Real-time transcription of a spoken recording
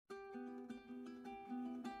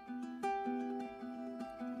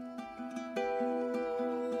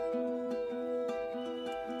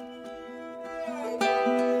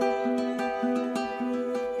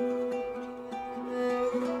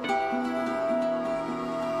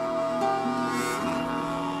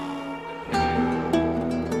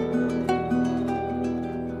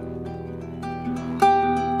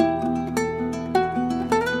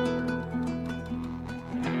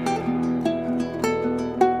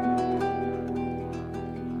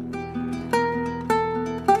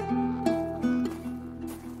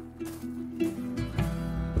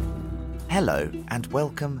Hello and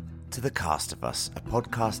welcome to The Cast of Us, a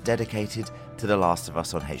podcast dedicated to The Last of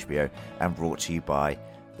Us on HBO and brought to you by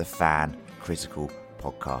the Fan Critical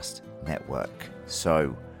Podcast Network.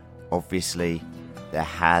 So, obviously, there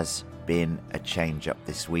has been a change up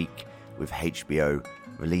this week with HBO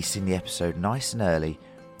releasing the episode nice and early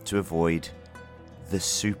to avoid the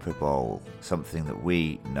Super Bowl, something that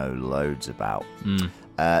we know loads about.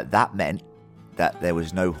 That meant that there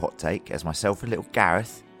was no hot take, as myself and little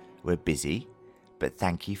Gareth were busy, but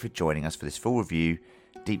thank you for joining us for this full review,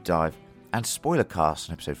 deep dive, and spoiler cast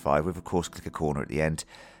on episode 5, with, of course, Click a Corner at the end.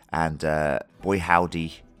 And boy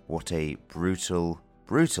howdy, what a brutal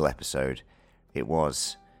episode it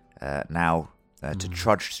was. To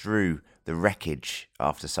trudge through the wreckage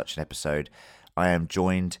after such an episode, I am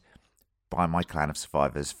joined by my clan of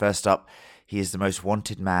survivors. First up, he is the most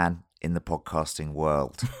wanted man in the podcasting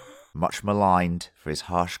world. Much maligned for his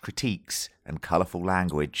harsh critiques and colourful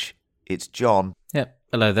language. It's John. Yep,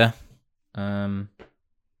 hello there.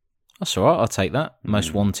 That's all right, I'll take that.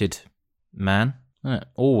 Most wanted man.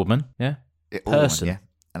 Or woman, yeah. Person. Woman, yeah.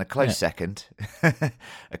 And a close second,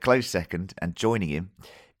 and joining him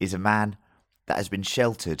is a man that has been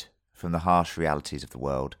sheltered from the harsh realities of the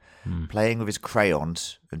world. Playing with his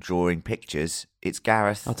crayons and drawing pictures, it's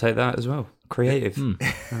Gareth. I'll take that as well. Creative.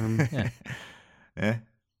 Yeah.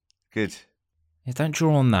 Good. Yeah, don't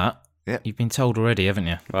draw on that. Yep. You've been told already, haven't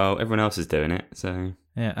you? Well, everyone else is doing it, so...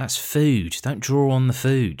 Yeah, that's food. Don't draw on the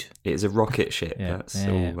food. It's a rocket ship, that's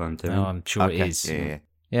all I'm doing. No, I'm sure it is.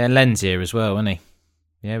 Yeah. Len's here as well, isn't he?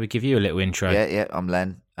 Yeah, we give you a little intro. Yeah, I'm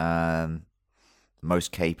Len.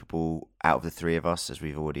 Most capable out of the three of us, as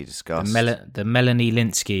we've already discussed. The Melanie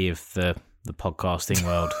Linsky of the podcasting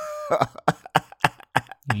world.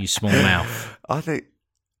 You small mouth. I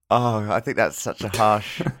think that's such a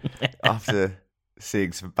harsh... after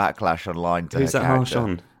seeing some backlash online to Who's her that character. harsh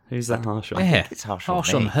on? Who's that harsh on? Yeah, it's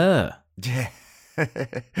harsh on her. Yeah.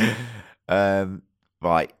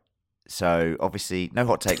 Right. So, obviously, no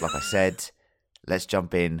hot take, like I said. Let's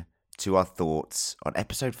jump in to our thoughts on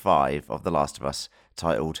episode 5 of The Last of Us,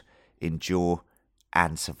 titled Endure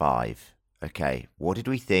and Survive. Okay, what did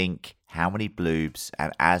we think? How many bloobs?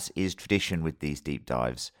 And as is tradition with these deep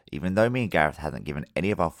dives, even though me and Gareth hadn't given any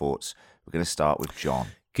of our thoughts, we're going to start with John.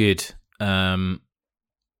 Good.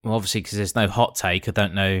 Well, obviously, because there's no hot take, I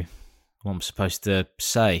don't know what I'm supposed to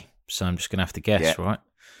say, so I'm just going to have to guess, right?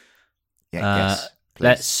 Yeah,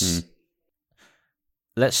 guess.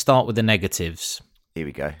 Let's start with the negatives. Here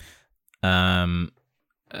we go. And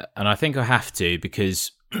I think I have to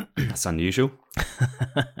because That's unusual.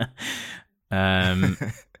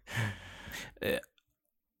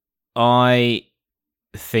 I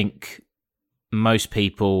think most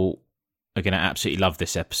people are going to absolutely love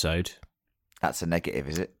this episode. That's a negative,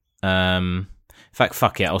 is it? In fact,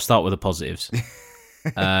 fuck it. I'll start with the positives.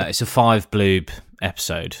 It's a 5 bloob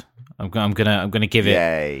episode. I'm gonna give it.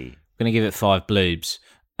 Yay. I'm gonna give it 5 bloobs.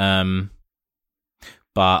 And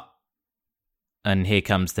here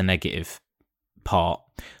comes the negative part.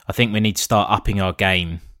 I think we need to start upping our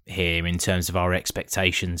game here in terms of our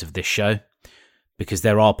expectations of this show, because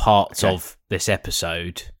there are parts of this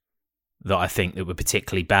episode that I think that were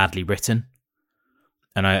particularly badly written,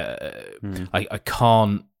 and I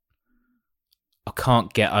can't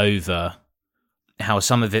get over how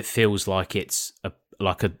some of it feels like it's a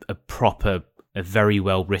proper, a very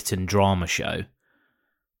well written drama show,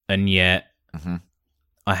 and yet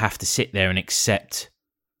I have to sit there and accept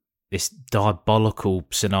this diabolical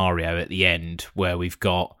scenario at the end where we've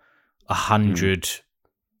got 100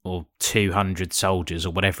 or 200 soldiers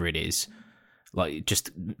or whatever it is, like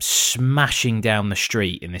just smashing down the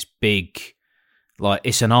street in this big, like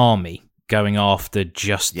it's an army going after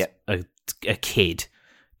just a kid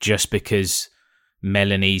just because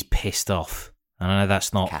Melanie's pissed off. I know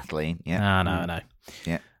that's not Kathleen. Yeah. No.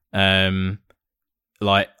 Yeah.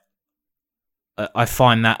 Like I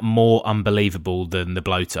find that more unbelievable than the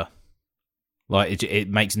bloater. Like it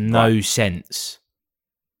makes no sense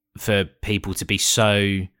for people to be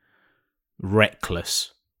so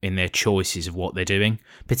reckless in their choices of what they're doing,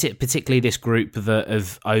 particularly this group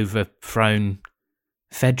of overthrown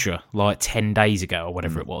Fedra like 10 days ago or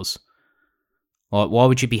whatever it was. Like, why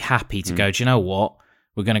would you be happy to go, do you know what?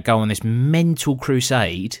 We're going to go on this mental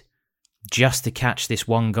crusade just to catch this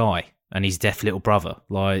one guy and his deaf little brother.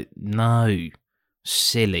 Like, no.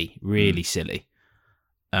 Silly. Really silly.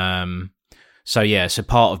 So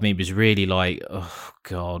part of me was really like, oh,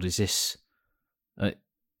 God, is this...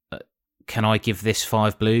 can I give this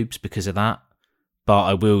 5 bloobs because of that? But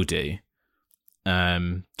I will do.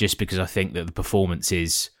 Just because I think that the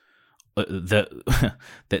performances that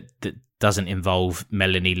that doesn't involve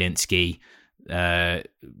Melanie Linsky,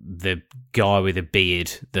 the guy with a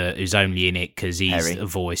beard that is only in it because he's Perry. a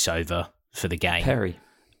voiceover for the game. Perry.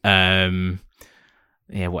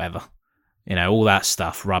 Yeah, whatever. All that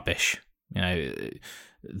stuff, rubbish.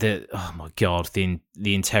 Oh my God, the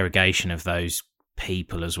interrogation of those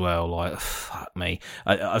people as well. Like, fuck me.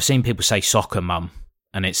 I've seen people say soccer mum,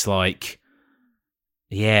 and it's like,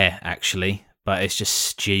 yeah, actually, but it's just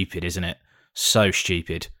stupid, isn't it? So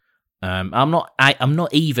stupid. I'm not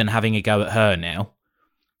even having a go at her now,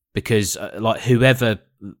 because like whoever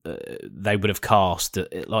they would have cast,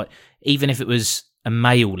 like even if it was a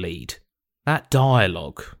male lead, that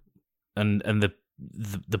dialogue and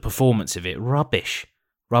the performance of it, rubbish.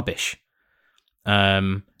 They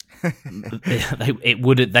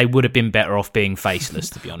would have been better off being faceless,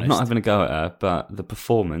 to be honest. I'm not having a go at her, but the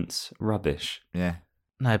performance, rubbish. Yeah.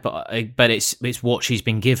 No, but it's what she's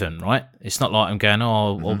been given, right? It's not like I'm going,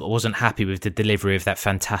 I wasn't happy with the delivery of that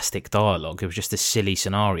fantastic dialogue. It was just a silly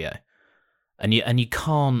scenario, and you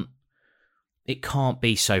can't. It can't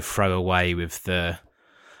be so throwaway with the.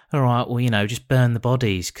 All right, well, just burn the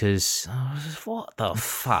bodies because what the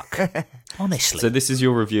fuck? Honestly. So this is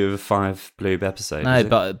your review of a 5 Bloob episode. No,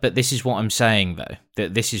 but this is what I'm saying though.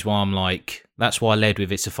 That this is why I'm like. That's why I led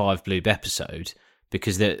with it's a 5 Bloob episode.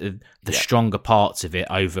 Because the stronger parts of it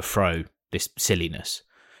overthrow this silliness.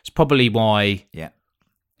 It's probably why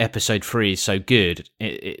episode 3 is so good,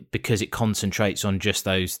 because it concentrates on just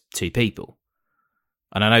those two people.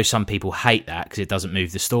 And I know some people hate that because it doesn't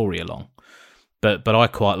move the story along. But I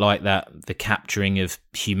quite like that, the capturing of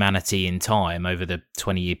humanity in time over the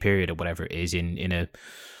 20-year period or whatever it is in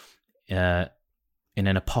an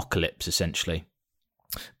apocalypse, essentially.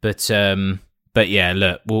 But yeah,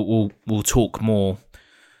 look, we'll talk more,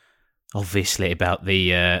 obviously, about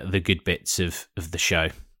the good bits of the show,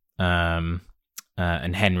 and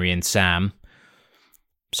Henry and Sam.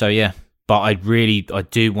 So yeah, but I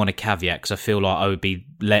do want to caveat, because I feel like I would be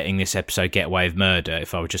letting this episode get away with murder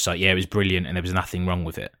if I was just like, yeah, it was brilliant and there was nothing wrong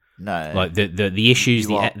with it. No, like the issues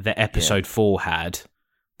that episode 4 had,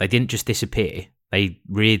 they didn't just disappear; they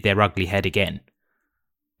reared their ugly head again.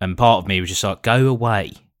 And part of me was just like, go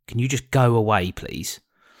away. Can you just go away, please?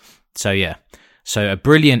 So, yeah. So, a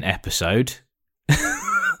brilliant episode.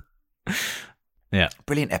 Yeah.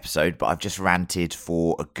 Brilliant episode, but I've just ranted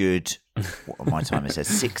for a good, what on my timer says,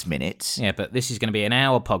 6 minutes. Yeah, but this is going to be an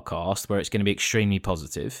hour podcast where it's going to be extremely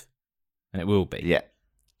positive. And it will be. Yeah.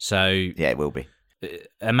 So... yeah, it will be.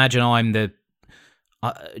 Imagine I'm the...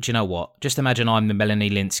 do you know what? Just imagine I'm the Melanie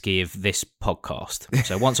Linsky of this podcast.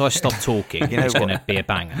 So once I stop talking, it's going to be a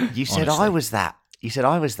banger. You said honestly. I was that. You said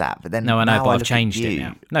I was that, but then no, I know, now but I I've look changed at it you,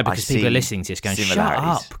 now. No, because I people are see listening to this going, shut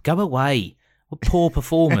similarities. up, go away. What poor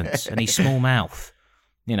performance, and his small mouth.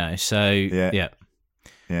 So yeah.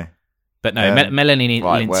 But no, Melanie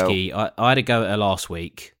Linsky, I had a go at her last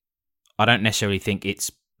week. I don't necessarily think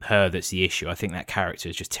it's her that's the issue. I think that character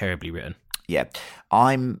is just terribly written. Yeah,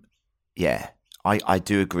 I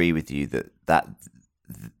do agree with you that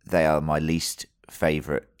they are my least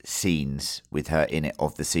favourite scenes with her in it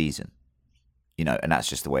of the season. And that's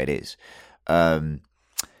just the way it is.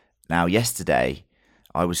 Now, yesterday,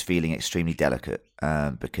 I was feeling extremely delicate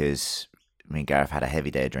because me and Gareth had a heavy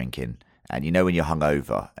day of drinking. And when you're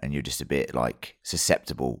hungover and you're just a bit like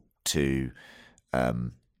susceptible to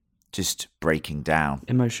just breaking down.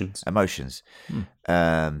 Emotions.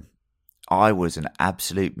 I was an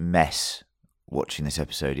absolute mess watching this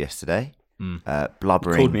episode yesterday.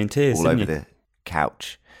 Blubbering called me in tears, all over you? the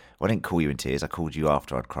couch. Well, I didn't call you in tears. I called you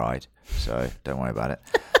after I'd cried. So don't worry about it.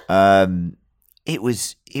 It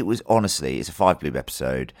was honestly, it's a 5 Bloob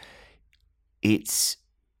episode. It's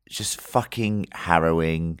just fucking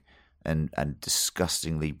harrowing and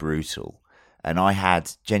disgustingly brutal. And I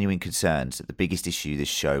had genuine concerns that the biggest issue this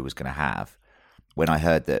show was going to have, when I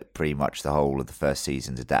heard that pretty much the whole of the first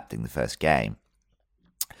season's adapting the first game,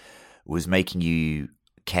 was making you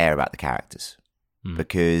care about the characters.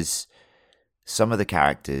 Because some of the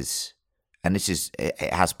characters, and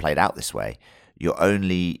it has played out this way, you're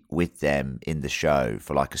only with them in the show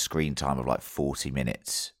for like a screen time of like 40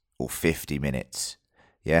 minutes or 50 minutes.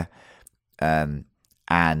 Yeah. And,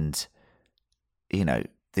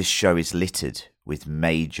 this show is littered with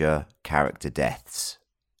major character deaths.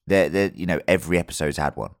 Every episode's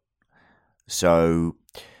had one. So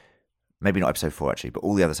maybe not episode 4 actually, but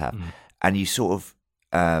all the others have. And you sort of,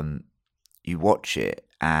 you watch it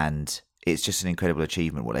and it's just an incredible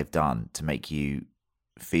achievement what they've done to make you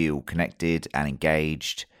feel connected and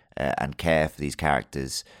engaged and care for these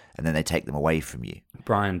characters, and then they take them away from you.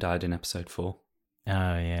 Brian died in episode 4.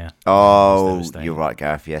 Oh, yeah. Oh, you're right,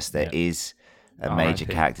 Gareth. Yes, there is a major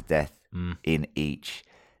R.I.P. character death in each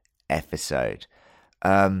episode.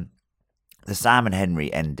 The Sam and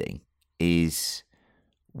Henry ending is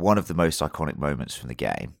one of the most iconic moments from the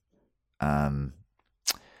game. And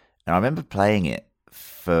I remember playing it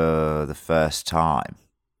for the first time,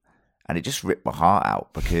 and it just ripped my heart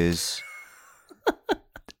out, because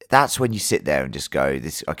that's when you sit there and just go,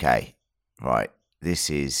 this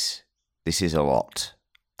is a lot.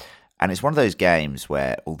 And it's one of those games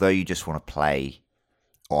where, although you just want to play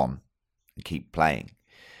on and keep playing,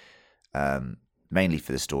 mainly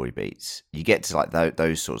for the story beats, you get to like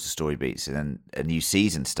those sorts of story beats, and then a new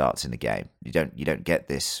season starts in the game. You don't get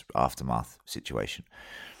this aftermath situation,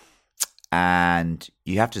 and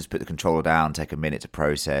you have to just put the controller down, take a minute to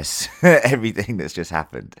process everything that's just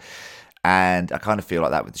happened. And I kind of feel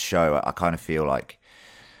like that with the show. I kind of feel like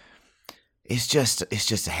it's just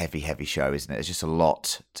a heavy show, isn't it? It's just a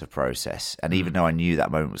lot to process. And even though I knew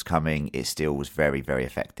that moment was coming, it still was very, very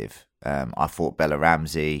effective. I thought Bella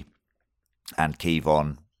Ramsey and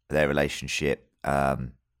Kevon, their relationship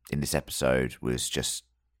in this episode was just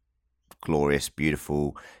glorious,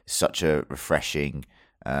 beautiful. Such a refreshing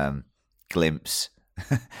glimpse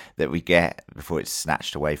that we get before it's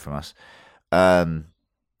snatched away from us.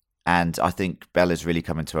 And I think Bella's really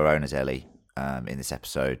come into her own as Ellie in this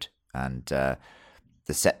episode. And the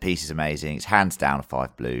set piece is amazing. It's hands down a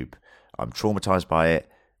 5 bloob. I'm traumatized by it,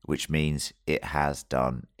 which means it has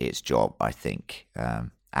done its job, I think.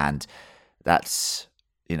 And that's,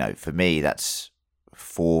 for me, that's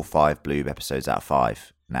 4 or 5 bloob episodes out of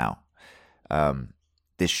 5 now.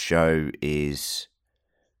 This show is,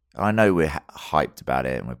 I know we're hyped about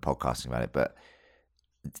it and we're podcasting about it, but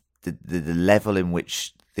the level in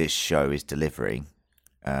which this show is delivering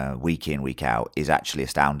week in, week out is actually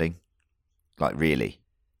astounding. Like, really.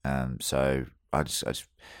 So I just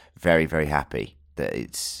very, very happy that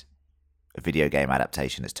it's a video game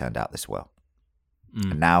adaptation that's turned out this well.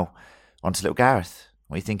 And now, on to little Gareth.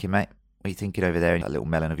 What are you thinking, mate? What are you thinking over there in that little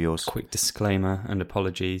melon of yours? Quick disclaimer and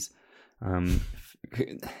apologies. The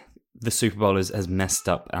Super Bowl has messed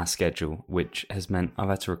up our schedule, which has meant I've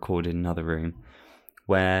had to record in another room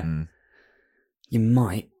where you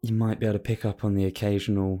might be able to pick up on the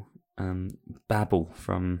occasional babble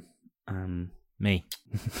from me.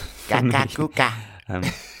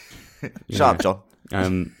 Shut up, John.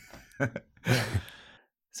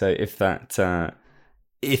 So if that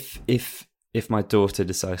if my daughter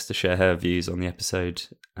decides to share her views on the episode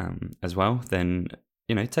as well, then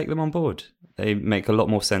take them on board. They make a lot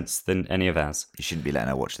more sense than any of ours. You shouldn't be letting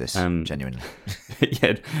her watch this, genuinely.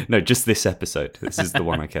 Yeah, no, just this episode. This is the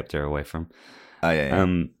one I kept her away from. Oh yeah.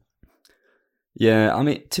 Yeah, I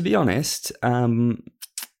mean, to be honest, I'm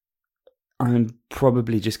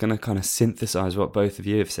probably just going to kind of synthesize what both of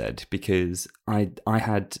you have said, because I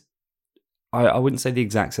wouldn't say the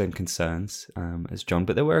exact same concerns as John,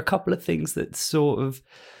 but there were a couple of things that sort of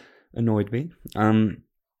annoyed me.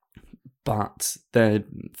 But they're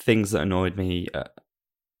things that annoyed me at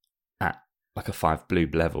like a 5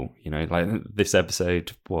 bloob level. Like this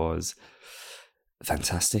episode was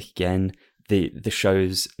fantastic. Again, the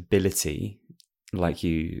show's ability, like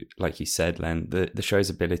you said, Len, the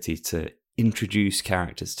show's ability to introduce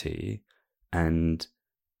characters to you and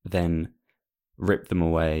then rip them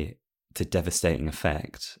away to devastating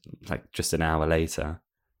effect, like just an hour later,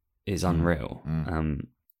 is unreal.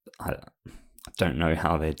 I don't know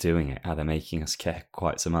how they're doing it, how they're making us care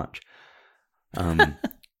quite so much.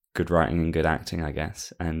 Good writing and good acting, I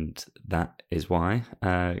guess, and that is why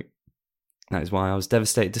I was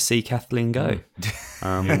devastated to see Kathleen go.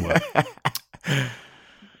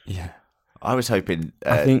 Yeah, I was hoping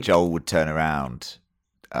Joel would turn around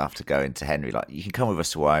after going to Henry, like, you can come with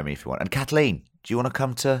us to Wyoming if you want. And Kathleen, do you want to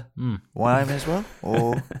come to Wyoming as well?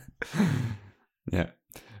 Or yeah.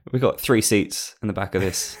 We got 3 seats in the back of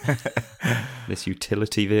this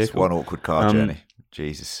utility vehicle. It's one awkward car journey.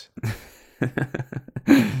 Jesus.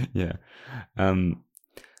 Yeah. I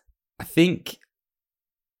think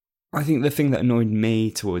the thing that annoyed me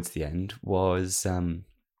towards the end was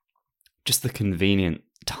just the convenient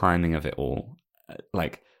timing of it all.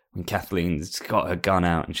 Like when Kathleen's got her gun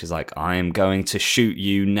out and she's like, "I am going to shoot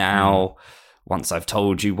you now once I've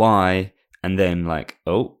told you why," and then like,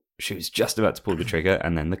 oh, she was just about to pull the trigger,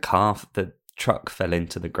 and then the truck fell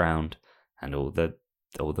into the ground, and all the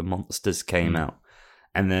monsters came out.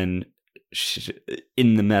 And then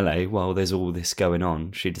in the melee, while there's all this going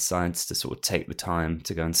on, she decides to sort of take the time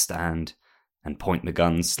to go and stand and point the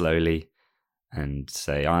gun slowly and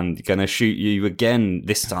say, "I'm gonna shoot you again,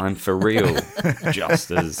 this time for real,"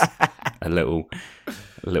 just as a little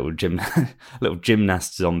a little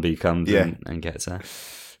gymnast zombie comes and gets her.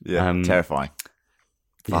 Yeah, terrifying.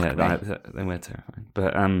 Yeah, they were terrifying.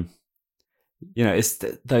 But it's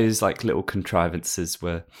those like little contrivances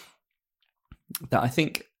that I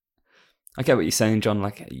think I get what you're saying, John.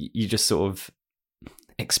 Like you just sort of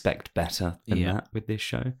expect better than that with this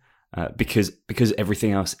show, because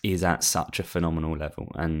everything else is at such a phenomenal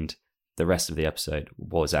level, and the rest of the episode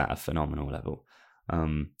was at a phenomenal level.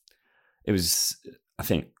 It was, I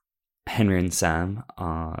think, Henry and Sam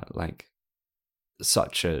are like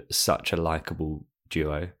such a likable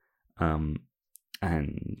duo,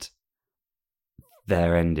 and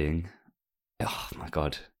their ending, oh my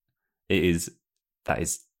god, that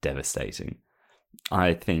is devastating.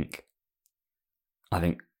 I think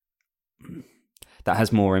that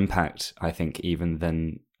has more impact, I think, even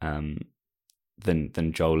than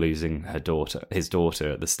Joel losing his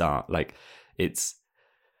daughter at the start. Like it's,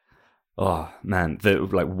 oh man,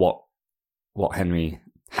 what Henry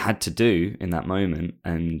had to do in that moment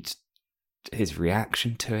and his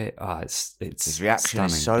reaction to it. Oh, it's his reaction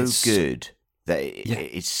stunning. is so good that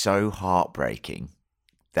it's so heartbreaking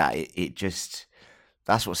that it just,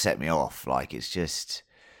 that's what set me off. Like it's just,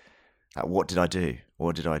 what did I do?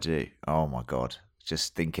 What did I do? Oh my god!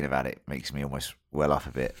 Just thinking about it makes me almost well up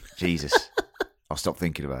a bit. Jesus, I'll stop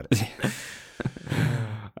thinking about it.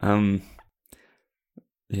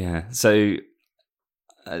 Yeah. So,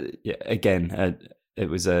 again, it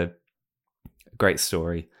was a great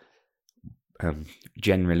story.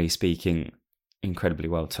 Generally speaking, incredibly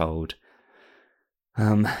well told.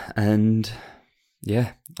 And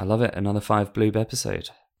yeah, I love it. Another 5 Bloob episode.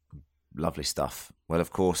 Lovely stuff. Well,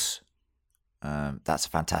 of course, that's a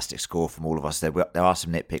fantastic score from all of us. There are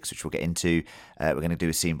some nitpicks which we'll get into. We're going to do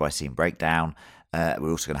a scene-by-scene breakdown.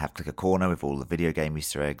 We're also going to have Clicker Corner with all the video game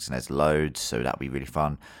Easter eggs, and there's loads, so that'll be really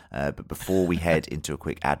fun. But before we head into a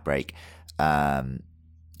quick ad break,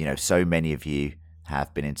 so many of you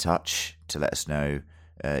have been in touch to let us know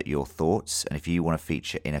your thoughts, and if you want to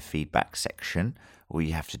feature in a feedback section, all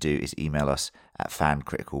you have to do is email us at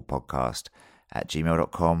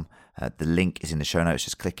fancriticalpodcast@gmail.com. The link is in the show notes.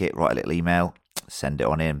 Just click it, write a little email, send it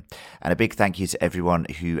on in. And a big thank you to everyone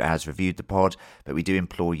who has reviewed the pod. But we do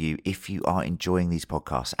implore you, if you are enjoying these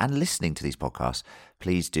podcasts and listening to these podcasts,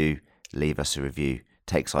 please do leave us a review.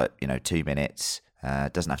 Takes 2 minutes.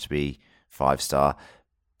 Doesn't have to be 5-star.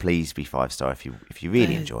 Please be 5-star if you're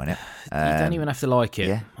really enjoying it. You don't even have to like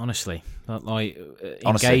it, honestly.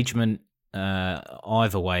 Engagement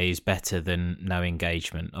either way is better than no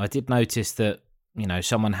engagement. I did notice that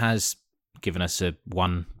someone has given us a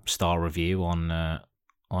 1-star review on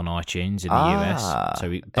iTunes in the US.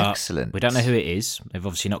 So excellent. We don't know who it is. They've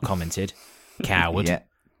obviously not commented. Coward.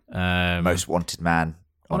 Most wanted man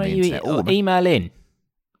on the internet.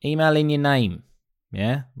 Email in your name.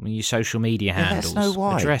 Yeah, your social media handles. Let us know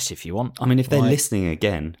why. Address if you want. I mean, if they're listening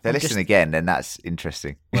again, then that's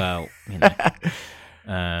interesting. Well,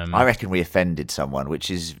 I reckon we offended someone, which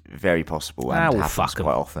is very possible and happens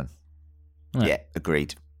quite often. Yeah,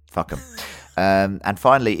 agreed. Fuck them. And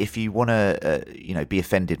finally, if you want to, be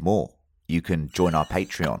offended more, you can join our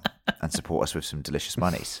Patreon and support us with some delicious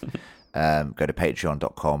monies. Go to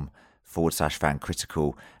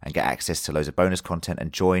patreon.com/fancritical and get access to loads of bonus content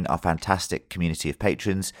and join our fantastic community of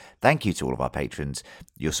patrons. Thank you to all of our patrons.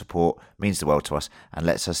 Your support means the world to us and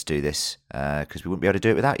lets us do this because we wouldn't be able to do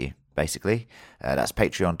it without you, basically. That's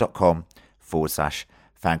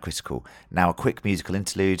patreon.com/fancritical. Now a quick musical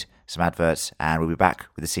interlude, some adverts, and we'll be back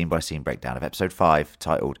with a scene-by-scene breakdown of episode 5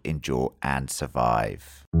 titled Endure and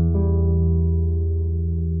Survive.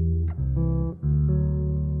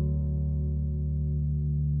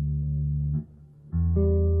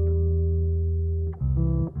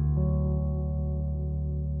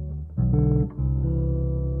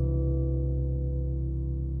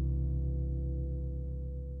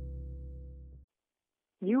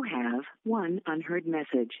 You have one unheard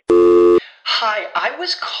message. Hi, I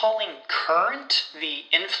was calling Current, the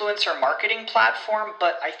influencer marketing platform,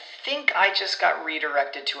 but I think I just got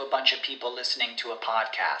redirected to a bunch of people listening to a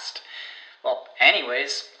podcast. Well,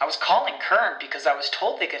 anyways, I was calling Current because I was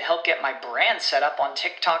told they could help get my brand set up on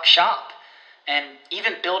TikTok Shop, and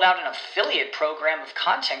even build out an affiliate program of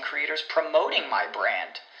content creators promoting my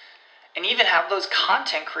brand, and even have those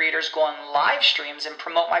content creators go on live streams and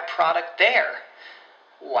promote my product there.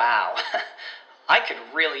 Wow, I could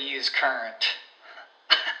really use Current.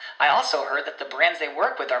 I also heard that the brands they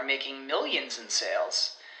work with are making millions in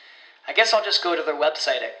sales. I guess I'll just go to their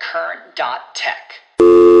website at current.tech.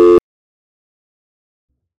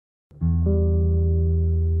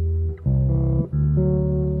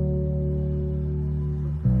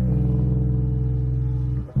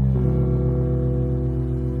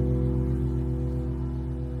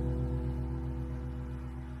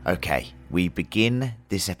 Okay, we begin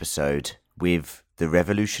this episode with the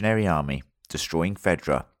Revolutionary Army destroying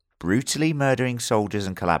Fedra, brutally murdering soldiers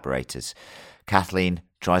and collaborators. Kathleen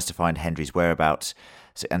tries to find Hendry's whereabouts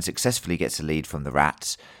and successfully gets a lead from the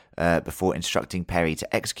rats before instructing Perry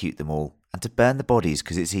to execute them all and to burn the bodies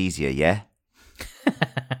because it's easier, yeah?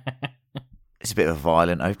 It's a bit of a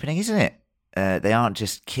violent opening, isn't it? They aren't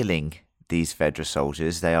just killing these Fedra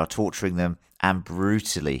soldiers, they are torturing them and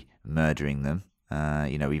brutally murdering them.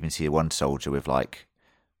 We even see one soldier with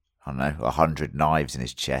 100 knives in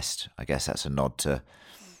his chest. I guess that's a nod to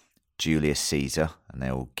Julius Caesar, and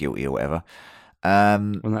they're all guilty or whatever.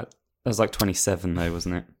 Well, that was like 27 though,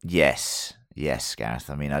 wasn't it? Yes, Gareth.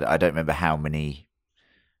 I mean, I don't remember how many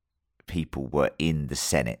people were in the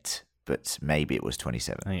Senate, but maybe it was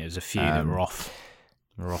 27. I think it was a few that were off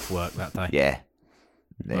work that day. Yeah.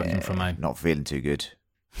 Working from home. Not feeling too good.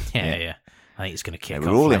 Yeah. I think it's going to kick off.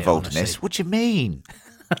 We're all later, involved honestly. in this. What do you mean?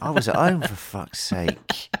 I was at home, for fuck's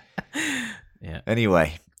sake. Yeah.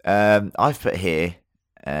 Anyway, I've put here,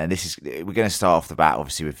 we're going to start off the bat,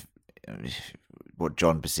 obviously, with what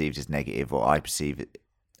John perceives as negative, or I perceive it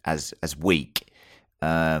as weak,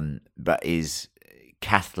 but is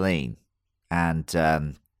Kathleen. And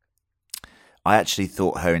I actually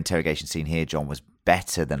thought her interrogation scene here, John, was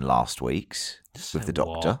better than last week's with the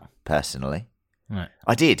Doctor, personally. Right.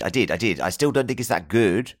 I did. I still don't think it's that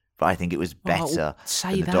good, but I think it was better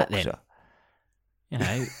say than the that Doctor.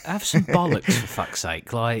 then. Have some bollocks for fuck's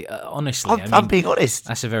sake. Honestly, I'm being honest.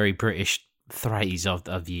 That's a very British phrase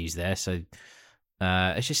I've used there. So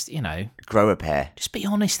it's just Grow a pair. just be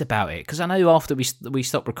honest about it. Because I know after we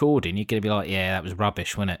stop recording, you're going to be like, yeah, that was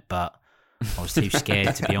rubbish, wasn't it? But I was too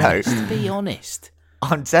scared to be No. honest. Be honest.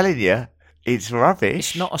 I'm telling you, it's rubbish.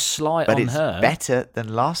 It's not a slight but on it's her. better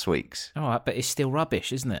than last week's. All right, but it's still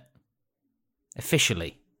rubbish, isn't it?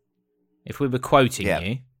 Officially. If we were quoting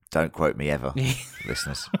you. Don't quote me ever,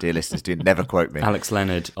 listeners. Dear listeners, never quote me. Alex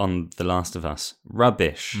Leonard on The Last of Us.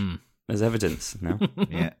 Rubbish. There's evidence now.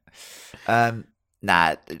 Yeah.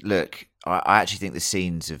 Look, I actually think the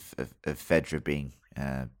scenes of Fedra being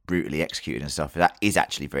brutally executed and stuff, that is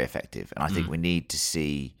actually very effective. And I think we need to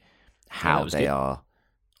see how they are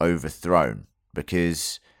overthrown,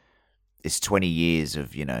 because it's 20 years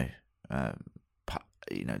of,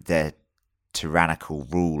 their tyrannical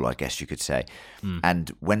rule, I guess you could say. And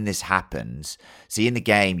when this happens, see, in the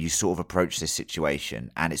game, you sort of approach this situation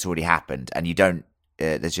and it's already happened, and you don't,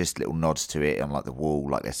 there's just little nods to it on the wall,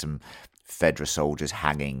 like there's some Fedra soldiers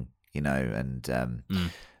hanging, and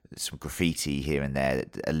some graffiti here and there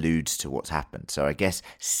that alludes to what's happened. So I guess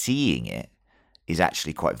seeing it is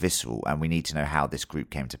actually quite visceral, and we need to know how this group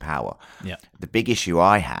came to power. Yeah. The big issue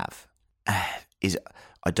I have is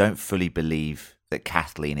I don't fully believe that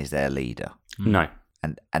Kathleen is their leader. No.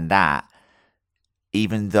 And that,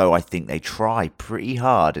 even though I think they try pretty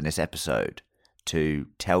hard in this episode to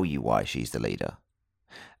tell you why she's the leader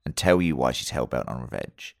and tell you why she's hellbent on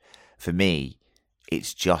revenge, for me,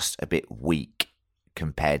 it's just a bit weak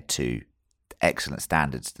compared to the excellent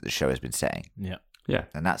standards that the show has been setting. Yeah. Yeah.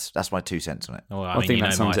 And that's my 2 cents on it. Well, I think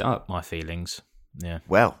that sums it up. My feelings. Yeah.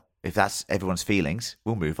 Well, if that's everyone's feelings,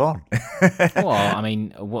 we'll move on. Well, I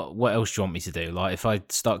mean, what else do you want me to do? Like, if I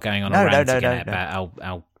start going on a rant again about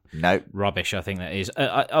how rubbish I think that is,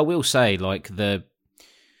 I will say, the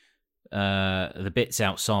bits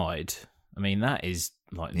outside. I mean, that is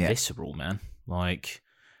visceral, man.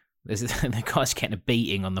 The guy's getting a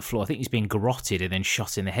beating on the floor. I think he's being garroted and then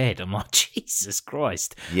shot in the head. I'm like, Jesus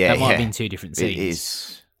Christ. Yeah, that might have been 2 different scenes. It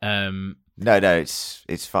is. No,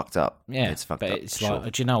 it's fucked up. Yeah, it's fucked but up. It's sure.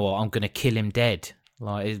 do you know what? I'm going to kill him dead.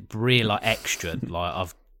 It's really extra.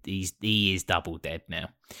 He is double dead now.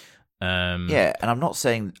 Yeah, and I'm not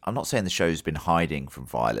saying the show's been hiding from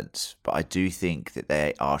violence, but I do think that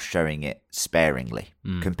they are showing it sparingly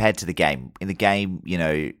compared to the game. In the game,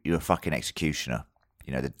 you're a fucking executioner.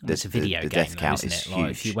 It's a video game, death count isn't is it? huge.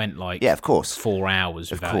 If you went of course, 4 hours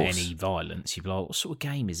without course. any violence, you'd be like, what sort of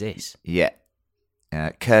game is this? Yeah.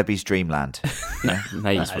 Kirby's Dream Land.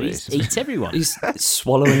 Mate, That's what it is. Eats everyone. he's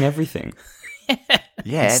swallowing everything.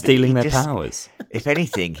 Yeah, Stealing he their just- powers. If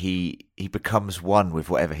anything, he becomes one with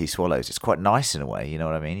whatever he swallows. It's quite nice in a way, you know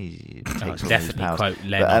what I mean? He takes all of his Definitely powers. quote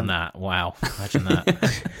Len But, on that. Wow, imagine that.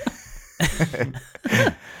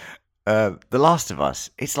 The Last of Us,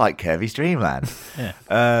 it's like Kirby's Dream Land.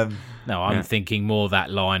 Yeah. No, I'm thinking more that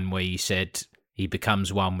line where you said he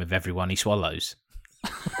becomes one with everyone he swallows.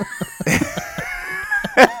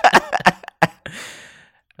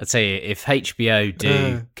 I'd say if HBO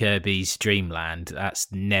do Kirby's Dream Land,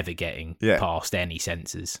 that's never getting past any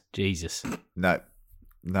censors. Jesus. No.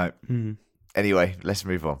 Anyway, let's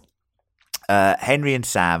move on. Henry and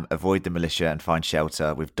Sam avoid the militia and find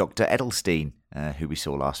shelter with Dr. Edelstein, who we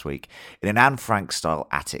saw last week. In an Anne Frank-style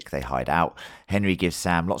attic, they hide out. Henry gives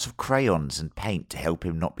Sam lots of crayons and paint to help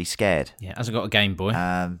him not be scared. Yeah, hasn't got a Game Boy.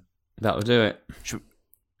 That'll do it.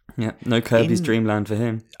 Yeah, no Kirby's Dream Land for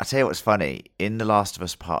him. I'll tell you what's funny. In The Last of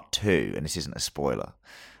Us Part 2, and this isn't a spoiler,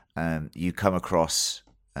 you come across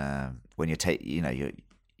when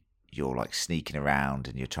you're like sneaking around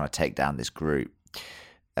and you're trying to take down this group.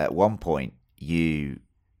 At one point, you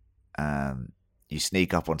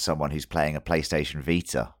sneak up on someone who's playing a PlayStation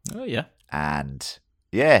Vita. Oh yeah, and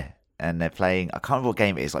they're playing. I can't remember what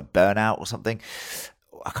game it is, like Burnout or something.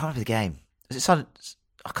 I can't remember the game. Is it something?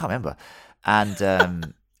 I can't remember.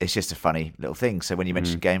 And it's just a funny little thing. So when you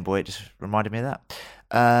mentioned Game Boy, it just reminded me of that.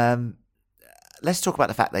 Let's talk about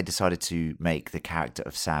the fact they decided to make the character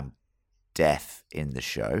of Sam deaf in the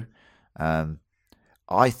show.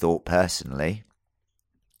 I thought personally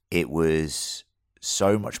it was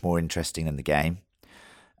so much more interesting than the game,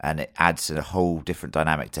 and it adds a whole different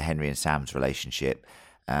dynamic to Henry and Sam's relationship.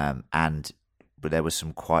 But there was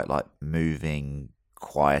some quite like moving,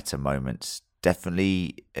 quieter moments,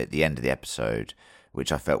 definitely at the end of the episode,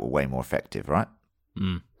 which I felt were way more effective, right?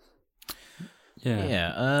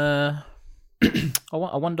 Yeah. I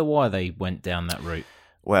wonder why they went down that route.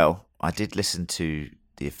 Well, I did listen to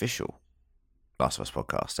the official Last of Us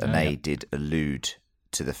podcast, and they did allude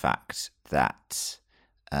to the fact that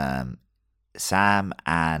Sam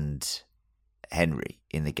and Henry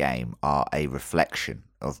in the game are a reflection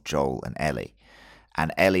of Joel and Ellie.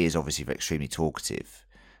 And Ellie is obviously extremely talkative.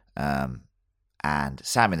 And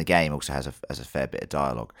Sam in the game also has a fair bit of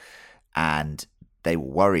dialogue. And they were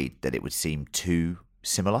worried that it would seem too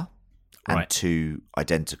similar and too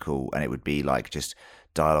identical, and it would be like just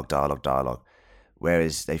dialogue.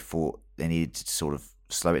 Whereas they thought they needed to sort of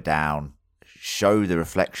slow it down, show the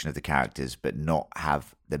reflection of the characters, but not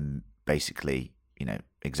have them basically,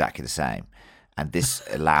 exactly the same. And this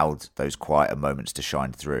allowed those quieter moments to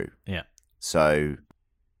shine through. Yeah. So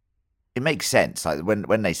it makes sense. Like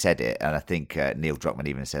when they said it, and I think Neil Druckmann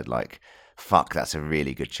even said like, "Fuck, that's a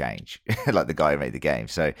really good change." Like the guy who made the game.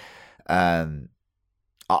 So, I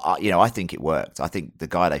think it worked. I think the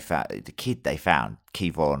guy the kid they found,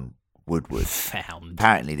 Kevon Woodward,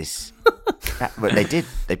 apparently this. But they did.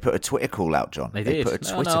 They put a Twitter call out, John. They did. Put a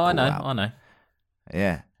Twitter call out. I know.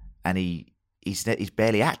 Yeah, and he's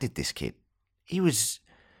barely acted. This kid, his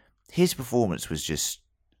performance was just.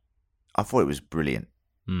 I thought it was brilliant.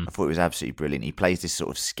 I thought it was absolutely brilliant. He plays this sort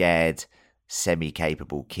of scared,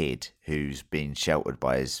 semi-capable kid who's been sheltered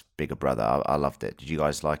by his bigger brother. I loved it. Did you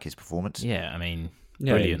guys like his performance? Yeah, I mean,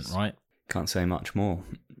 brilliant, right? Can't say much more.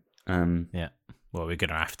 Yeah. Well, we're going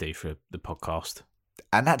to have to for the podcast.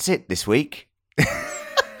 And that's it this week. I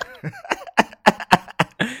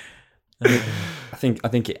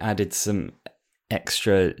think it added some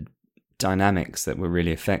extra dynamics that were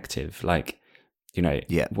really effective. Like,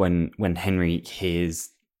 when Henry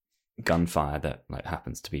hears gunfire that like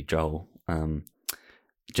happens to be Joel,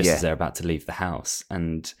 as they're about to leave the house,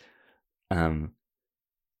 and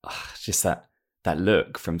just that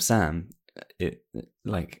look from Sam, it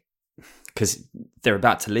like. Because they're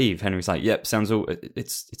about to leave, Henry's like, "Yep, sounds all.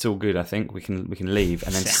 It's all good. I think we can leave."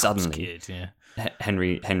 And then suddenly,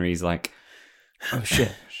 Henry's like, "Oh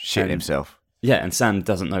shit!" Shitting himself. Yeah, and Sam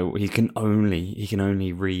doesn't know. He can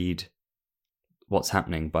only read what's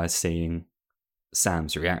happening by seeing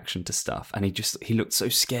Sam's reaction to stuff, and he looked so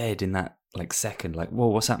scared in that like second, like, "Whoa,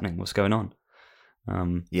 what's happening? What's going on?"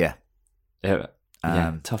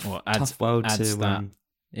 Tough world to that.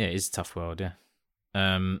 Yeah, it is a tough world. Yeah.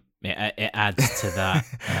 It adds to that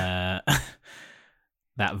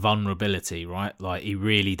that vulnerability, right? Like he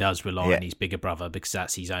really does rely on his bigger brother because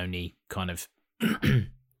that's his only kind of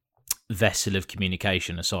vessel of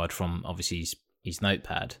communication aside from obviously his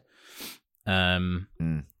notepad.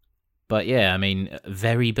 But yeah, I mean,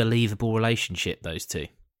 very believable relationship, those two.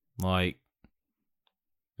 Like,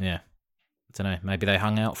 yeah, I don't know. Maybe they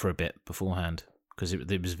hung out for a bit beforehand because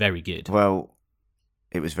it was very good. Well,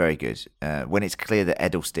 it was very good. When it's clear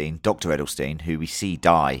that Dr. Edelstein, who we see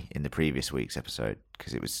die in the previous week's episode,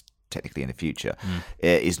 because it was technically in the future,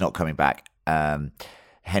 is not coming back.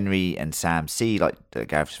 Henry and Sam see, like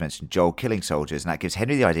Gareth just mentioned, Joel killing soldiers, and that gives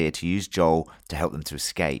Henry the idea to use Joel to help them to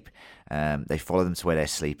escape. They follow them to where they're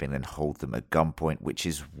sleeping and hold them at gunpoint, which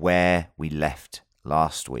is where we left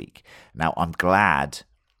last week. Now, I'm glad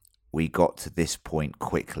we got to this point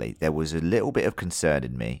quickly. There was a little bit of concern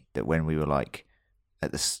in me that when we were like,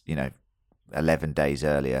 at this, 11 days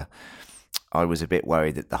earlier, I was a bit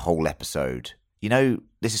worried that the whole episode,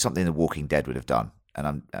 this is something The Walking Dead would have done,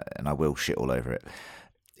 and I will shit all over it.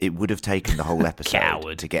 it would have taken the whole episode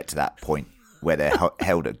Coward. to get to that point where they're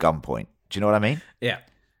held at gunpoint. Do you know what I mean? Yeah.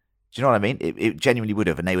 Do you know what I mean? It genuinely would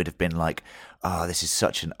have, and they would have been like, "Oh, this is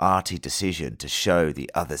such an arty decision to show the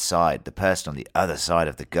other side, the person on the other side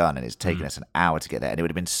of the gun, and it's taken us an hour to get there." And it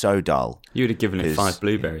would have been so dull. You would have given it 'Cause- 5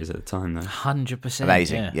 blueberries at the time, though. 100%.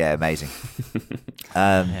 Amazing, Yeah. amazing.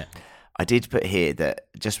 Yeah. I did put here that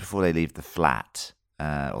just before they leave the flat,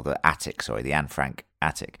 or the attic, sorry, the Anne Frank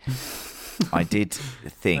attic, I did I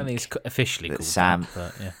think think it's officially that called Sam-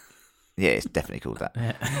 that, but yeah. yeah, it's definitely called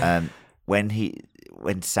that.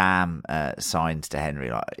 When Sam signs to Henry,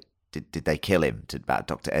 like, did they kill him about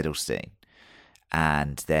Dr. Edelstein?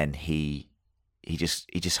 And then he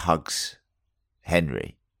just hugs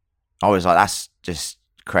Henry. I was like, that's just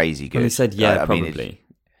crazy good. Well, he said, yeah, I mean, probably.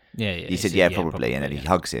 Yeah, yeah. he said, yeah, probably, and then he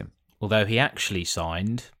hugs him. Although he actually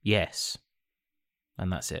signed yes,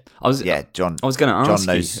 and that's it. Yeah, John. I was going to ask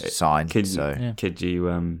John knows you, sign. could, So Yeah. could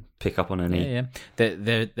you pick up on any Yeah,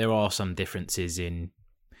 yeah. There are some differences in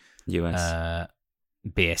US?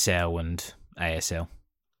 BSL and ASL,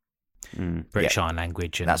 Mm. British Sign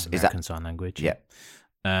Language and Is that- American Sign Language. yeah.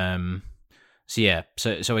 So yeah,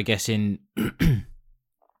 so I guess in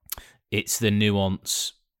it's the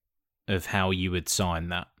nuance of how you would sign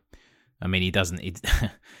that. I mean, he doesn't.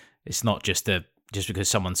 It's not just because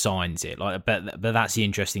someone signs it. Like, but that's the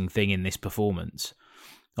interesting thing in this performance.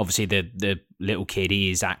 Obviously, the little kid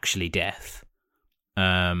is actually deaf.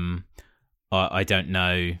 I don't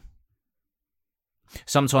know.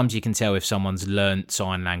 Sometimes you can tell if someone's learnt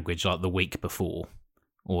sign language like the week before,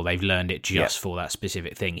 or they've learned it just for that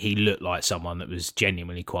specific thing. He looked like someone that was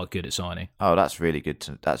genuinely quite good at signing. Oh, that's really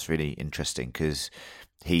good. That's really interesting because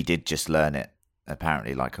he did just learn it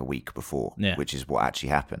apparently like a week before, which is what actually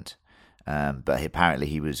happened. But apparently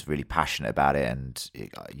he was really passionate about it, and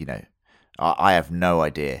I have no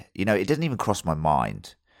idea. It doesn't even cross my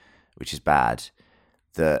mind, which is bad,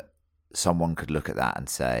 that someone could look at that and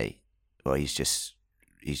say, "Well, he's just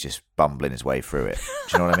bumbling his way through it."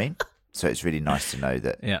 Do you know what I mean? So it's really nice to know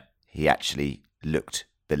that he actually looked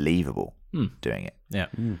believable doing it. Yeah.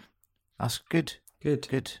 That's good.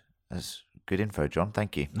 Good. That's good info, John.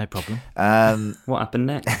 Thank you. No problem. What happened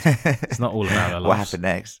next? It's not all about our What lives. happened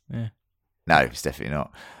next? Yeah. No, it's definitely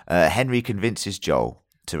not. Henry convinces Joel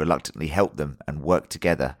to reluctantly help them and work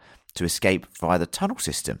together to escape via the tunnel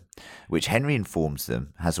system, which Henry informs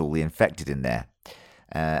them has all the infected in there.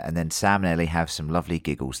 And then Sam and Ellie have some lovely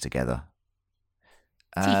giggles together.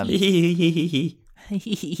 Yeah.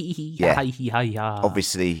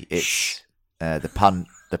 Obviously, it's the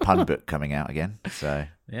pun book coming out again. So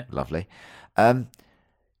lovely.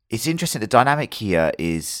 It's interesting. The dynamic here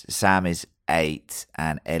is Sam is 8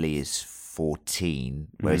 and Ellie is 14,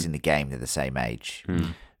 whereas in the game they're the same age.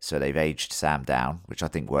 So they've aged Sam down, which I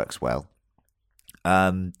think works well.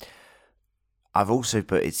 I've also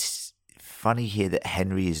put it's funny here that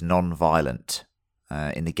Henry is non-violent.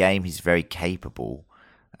 In the game, he's very capable,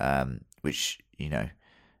 which,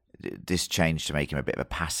 this change to make him a bit of a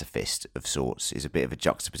pacifist of sorts is a bit of a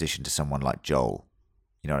juxtaposition to someone like Joel.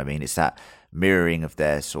 You know what I mean? It's that mirroring of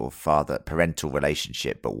their sort of father-parental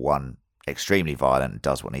relationship, but one extremely violent and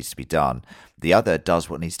does what needs to be done. The other does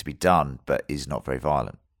what needs to be done, but is not very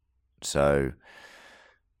violent. So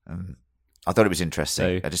I thought it was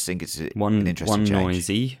interesting. So I just think it's an one interesting change.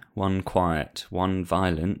 noisy, one quiet, one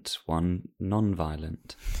violent, one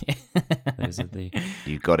non-violent. Those are the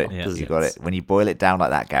You got it. Yeah. You got it. When you boil it down like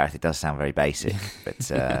that, Gareth, it does sound very basic. But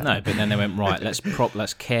No, but then they went, right,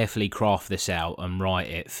 let's carefully craft this out and write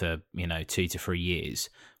it for 2 to 3 years.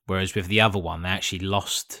 Whereas with the other one, they actually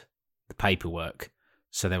lost the paperwork,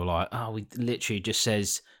 so they were like, "Oh, we literally just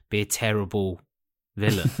says be a terrible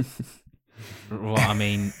villain." Well, I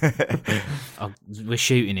mean, we're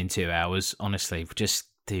shooting in 2 hours. Honestly, just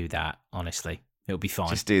do that. Honestly, it'll be fine.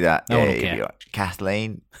 just do that. No one will it'll be care. all right.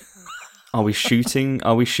 Kathleen. Are we shooting?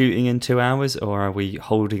 Are we shooting in 2 hours, or are we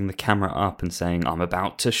holding the camera up and saying "I'm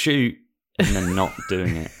about to shoot" and then not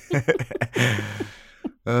doing it?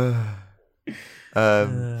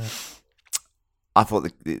 I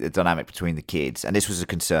thought the dynamic between the kids, and this was a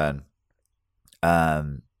concern,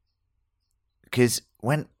 because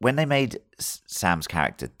when they made Sam's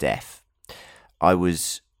character deaf, I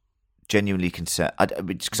was genuinely concerned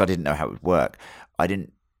because I didn't know how it would work. I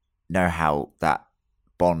didn't know how that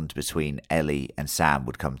bond between Ellie and Sam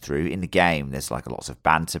would come through. In the game, there's like lots of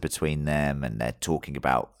banter between them, and they're talking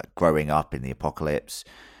about growing up in the apocalypse.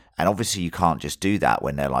 And obviously, you can't just do that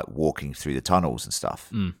when they're like walking through the tunnels and stuff.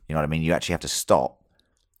 You know what I mean? You actually have to stop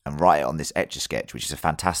and write it on this Etch-a-Sketch, which is a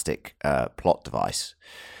fantastic plot device,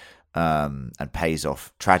 and pays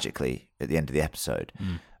off tragically at the end of the episode.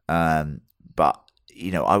 But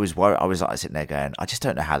I was worried. I was like sitting there going, I just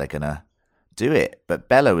don't know how they're gonna do it. But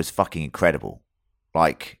Bella was fucking incredible.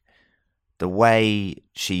 Like the way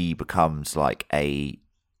she becomes like a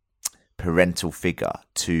parental figure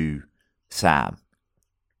to Sam,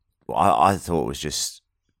 I thought was just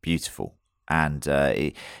beautiful. And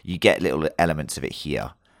you get little elements of it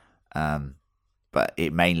here. But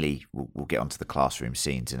it mainly, we'll get onto the classroom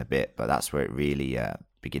scenes in a bit, but that's where it really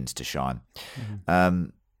begins to shine. Mm-hmm.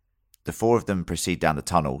 The four of them proceed down the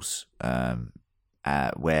tunnels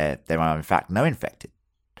where there are, in fact, no infected.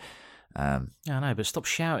 I know, but stop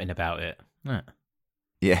shouting about it. No.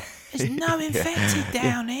 Yeah. There's no infected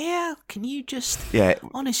down here. Can you just... Yeah.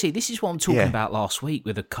 Honestly, this is what I'm talking about last week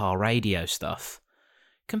with the car radio stuff.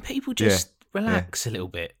 Can people just relax a little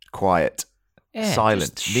bit? Quiet. Yeah,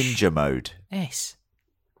 silent. Ninja mode. Yes.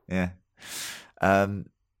 Yeah.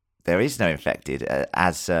 There is no infected,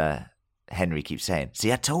 as Henry keeps saying.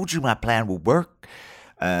 See, I told you my plan will work.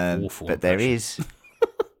 Awful but there is...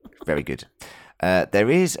 Very good. There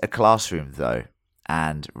is a classroom, though,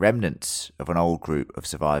 and remnants of an old group of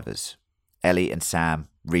survivors. Ellie and Sam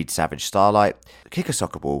read Savage Starlight, kick a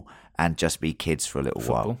soccer ball, and just be kids for a little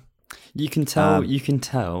while. You can tell. You can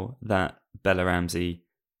tell that Bella Ramsey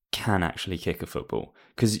can actually kick a football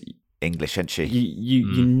because English, isn't she?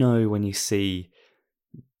 You know when you see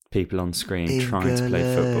people on screen trying to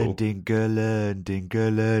play football.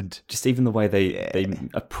 England. Just even the way they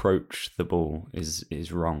approach the ball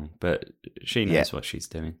is wrong, but she knows what she's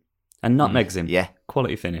doing. And nutmegs him. Yeah.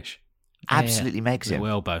 Quality finish. Absolutely megs him.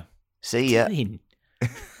 Elbow. See ya.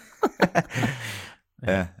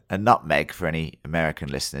 A nutmeg, for any American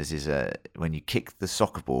listeners, is when you kick the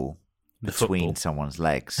soccer ball between someone's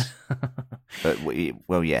legs. But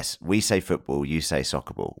yes, we say football, you say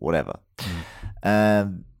soccer ball, whatever.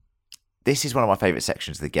 This is one of my favourite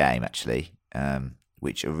sections of the game, actually,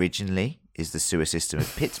 which originally is the sewer system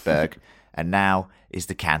of Pittsburgh and now is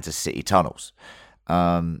the Kansas City tunnels.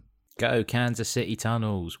 Go Kansas City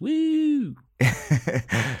tunnels. Woo!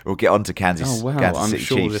 We'll get on to Kansas I'm City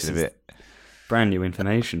sure Chiefs this in a is bit. Brand new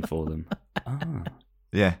information for them.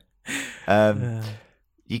 Yeah.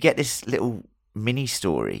 You get this little mini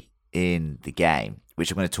story in the game, which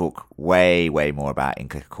I'm going to talk way, way more about in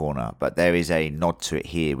Clicker Corner, but there is a nod to it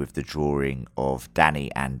here with the drawing of Danny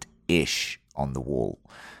and Ish on the wall.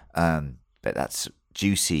 But that's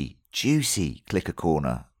juicy Clicker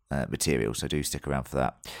Corner material, so do stick around for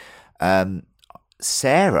that.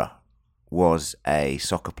 Sarah was a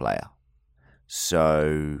soccer player,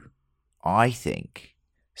 so I think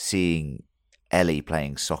seeing Ellie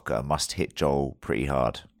playing soccer must hit Joel pretty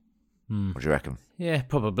hard. What do you reckon? Yeah,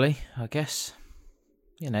 probably, I guess.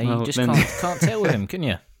 You just can't tell with him, can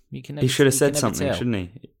you? You can. Never, he should have said something, tell. shouldn't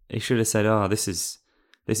he? He should have said, "Oh, this is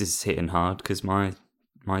hitting hard because my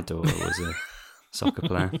daughter was a soccer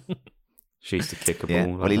player. She used to kick a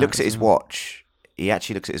ball." Well, he looks at his watch. He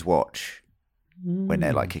actually looks at his watch when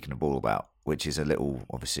they're like kicking a ball about, which is a little,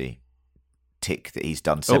 obviously, tick that he's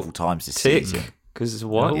done several times this season. Because it's a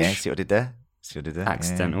watch. Yeah, see what I did there?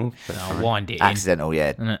 Accidental. Yeah. I'll wind it in. Accidental,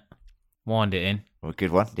 yeah. Isn't it? Wind it in. Well,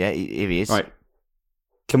 good one. Yeah, here he is. Right.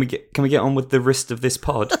 Can we get on with the rest of this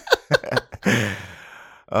pod?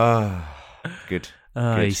 Oh, good.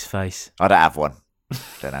 Oh, good. his face. I don't have one.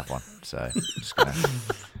 So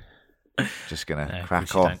just gonna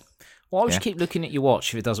crack on. Why would you keep looking at your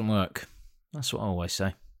watch if it doesn't work? That's what I always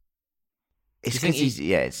say. It's because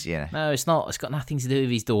No, it's not. It's got nothing to do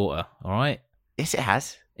with his daughter. All right. Yes, it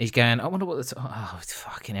has. He's going, I wonder what it's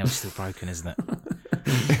fucking hell, it's still broken, isn't it?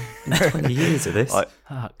 20 years of this.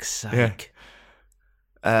 Fuck's sake.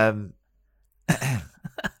 Yeah.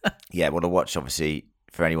 Well, the watch, obviously,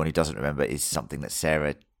 for anyone who doesn't remember, is something that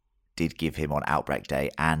Sarah did give him on Outbreak Day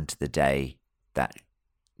and the day that,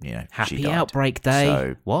 Happy she died. Outbreak Day.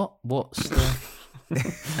 So... What? What's the...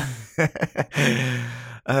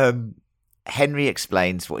 Henry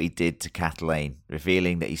explains what he did to Kathleen,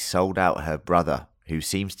 revealing that he sold out her brother, who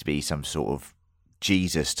seems to be some sort of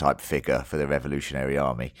Jesus-type figure for the Revolutionary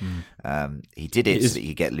Army. He did it so that he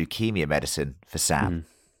could get leukemia medicine for Sam.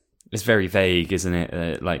 It's very vague, isn't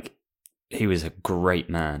it? Like, he was a great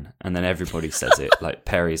man, and then everybody says it. Like,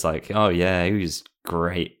 Perry's like, oh yeah, he was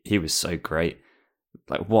great. He was so great.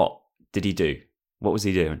 Like, what did he do? What was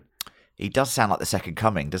he doing? He does sound like the Second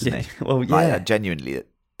Coming, doesn't he? Well, yeah. Like, genuinely,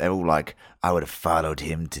 they're all like, I would have followed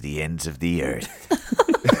him to the ends of the earth.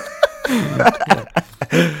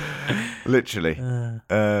 Literally.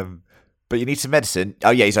 But you need some medicine.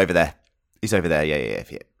 Oh, yeah, he's over there. Yeah.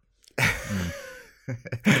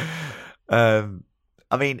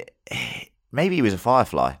 I mean, maybe he was a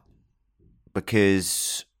firefly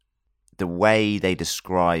because the way they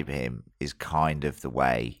describe him is kind of the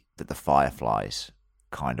way that the Fireflies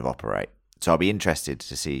kind of operate. So I'll be interested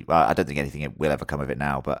to see. Well, I don't think anything will ever come of it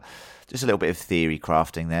now, but just a little bit of theory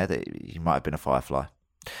crafting there that he might have been a Firefly.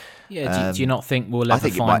 Yeah, do you not think we'll ever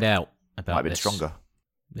find out about might have been this? Stronger.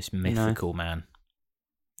 This mythical man,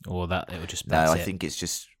 or that it will just. No, I think it's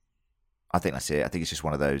just. I think that's it. I think it's just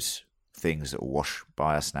one of those things that will wash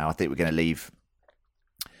by us now. I think we're going to leave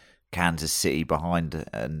Kansas City behind,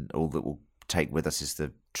 and all that we'll take with us is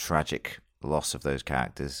the tragic loss of those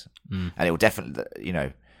characters. And it will definitely,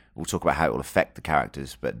 we'll talk about how it will affect the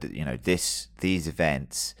characters, but these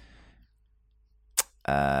events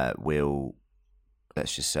will,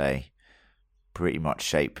 let's just say, pretty much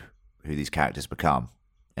shape who these characters become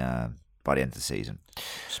by the end of the season.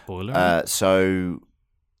 Spoiler. So,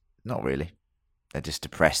 not really. They're just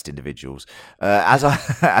depressed individuals. As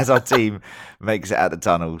our team makes it out the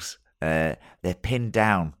tunnels, they're pinned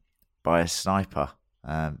down by a sniper.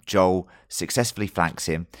 Joel successfully flanks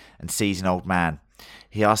him and sees an old man.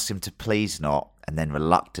 He asks him to please not, and then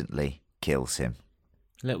reluctantly kills him.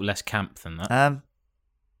 A little less camp than that.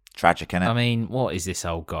 Tragic, innit? I mean, what is this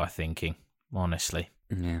old guy thinking? Honestly.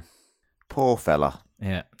 Yeah. Poor fella.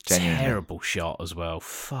 Yeah. Genuinely. Terrible shot as well.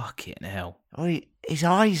 Fucking hell. Oh, his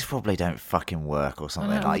eyes probably don't fucking work or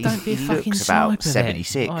something. I know, Like don't be a he fucking looks about sniper then.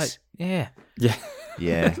 76. Like, yeah. Yeah.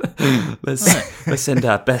 Yeah. Let's send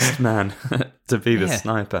our best man to be the Yeah.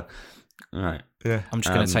 sniper. All right. Yeah. I'm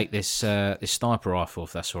just going to take this this sniper rifle,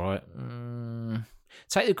 if that's all right.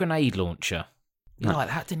 Take the grenade launcher. You No. like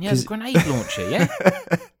that, didn't you? The grenade launcher, yeah?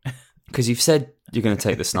 Because you've said you're going to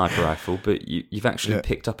take the sniper rifle, but you've actually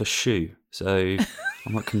picked up a shoe. So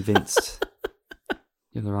I'm not convinced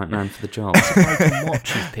you're the right man for the job. Broken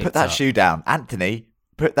watch you've picked Put that up. shoe down. Anthony,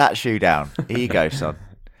 put that shoe down. Here you go, son.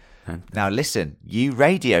 Now listen, you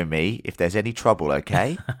radio me if there's any trouble,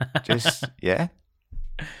 okay? Just, yeah?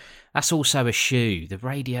 That's also a shoe. The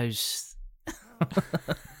radio's...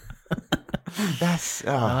 That's,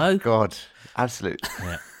 Hello? God. Absolute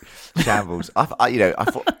Yeah. shambles. I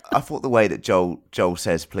thought the way that Joel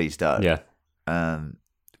says please don't Yeah,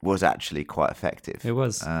 was actually quite effective. it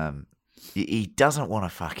was. He doesn't want to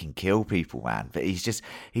fucking kill people, man, but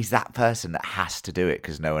he's that person that has to do it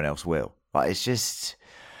because no one else will. Like, it's just,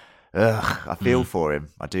 I feel for him.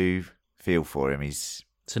 I do feel for him. It's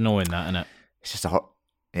annoying, that, isn't it? just a hot.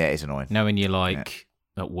 Yeah, it is annoying. Knowing you're like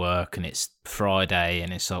at work and it's Friday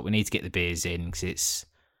and it's like, we need to get the beers in because it's,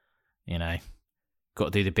 got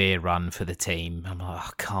to do the beer run for the team. I'm like,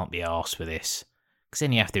 I can't be arsed with this because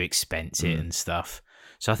then you have to expense it and stuff.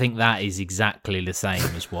 So I think that is exactly the same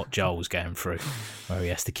as what Joel's going through, where he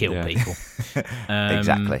has to kill people.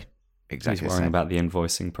 Exactly. He's the worrying same. about the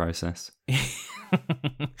invoicing process.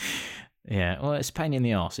 Yeah, well, it's a pain in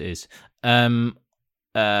the arse, it is.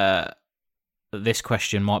 This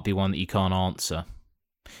question might be one that you can't answer.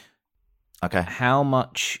 Okay. How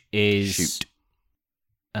much is Shoot.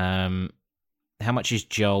 how much is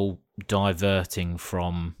Joel diverting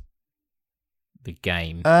from the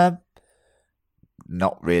game?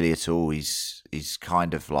 Not really at all. He's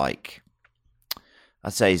kind of like,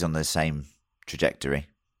 I'd say he's on the same trajectory,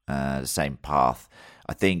 the same path.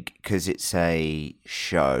 I think because it's a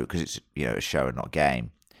show, because it's a show and not a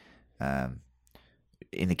game.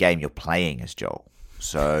 In the game, you're playing as Joel,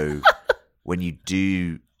 so when you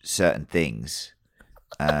do certain things,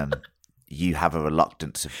 you have a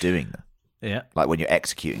reluctance of doing them. Yeah. Like when you're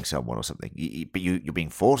executing someone or something, but you're being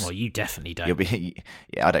forced. Well, you definitely don't. You'll be,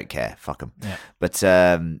 yeah, I don't care. Fuck them. Yeah. But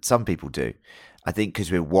some people do. I think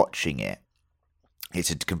because we're watching it, it's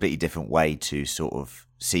a completely different way to sort of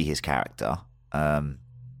see his character.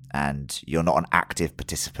 And you're not an active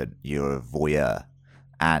participant; you're a voyeur.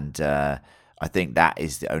 And I think that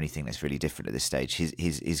is the only thing that's really different at this stage.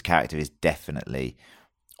 His character is definitely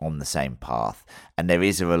on the same path, and there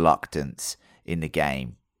is a reluctance in the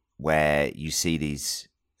game where you see these,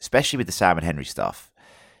 especially with the Sam and Henry stuff,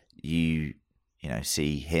 you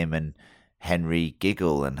see him and Henry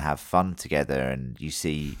giggle and have fun together, and you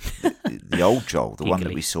see the old Joel, the one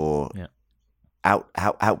that we saw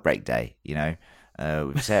Outbreak Day,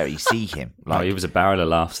 with Sarah. You see him. Like, he was a barrel of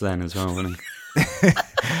laughs then as well, wasn't he?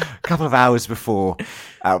 a couple of hours before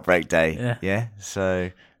Outbreak Day. Yeah.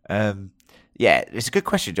 So, it's a good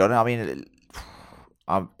question, John. I mean,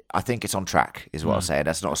 I think it's on track, is what I'll say.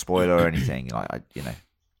 That's not a spoiler or anything. Like,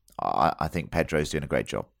 I think Pedro's doing a great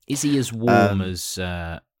job. Is he as warm as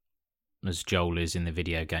Joel is in the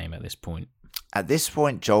video game at this point? At this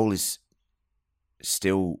point, Joel is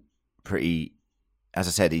still pretty. As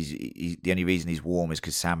I said, he's the only reason he's warm is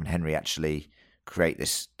because Sam and Henry actually create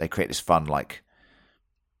this. They create this fun like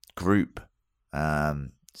group.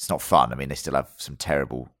 it's not fun. I mean, they still have some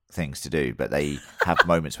terrible things to do, but they have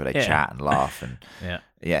moments where they Yeah. chat and laugh and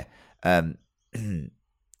Yeah.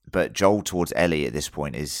 But Joel towards Ellie at this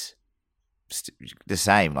point is the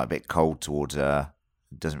same, like a bit cold towards her.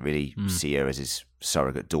 Doesn't really see her as his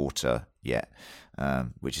surrogate daughter yet,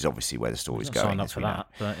 which is obviously where the story's Not going. signed up as for we know. that,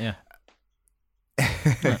 but yeah.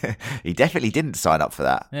 He definitely didn't sign up for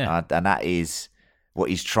that, Yeah. and that is what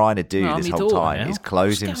he's trying to do No, I'm this your whole daughter time now. is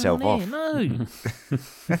close What's himself going off. on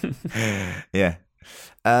here? No.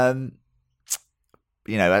 Yeah.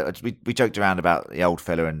 You know, we joked around about the old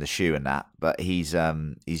fella and the shoe and that, but he's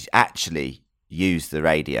actually used the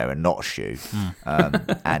radio and not a shoe,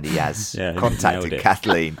 and he has Yeah, contacted nailed it.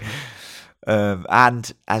 Kathleen,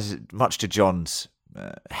 and as much to John's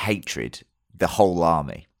hatred, the whole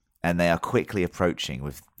army, and they are quickly approaching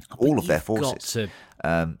with all of their You've got forces.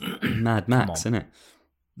 to- Mad Max, on. isn't it?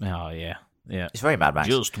 Oh yeah, yeah. It's very Mad Max.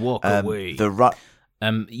 Just walk away. The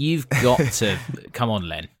You've got to come on,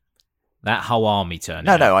 Len. That whole army turning.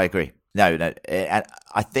 No, I agree. No, and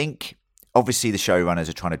I think obviously the showrunners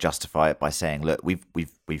are trying to justify it by saying, "Look,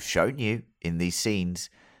 we've shown you in these scenes,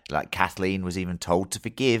 like Kathleen was even told to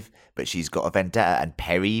forgive, but she's got a vendetta." And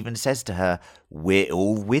Perry even says to her, "We're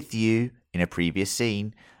all with you," in a previous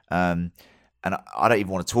scene. And I don't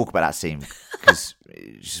even want to talk about that scene because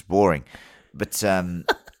it's just boring. But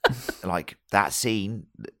like that scene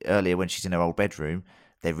earlier when she's in her old bedroom,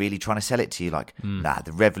 they're really trying to sell it to you like, nah,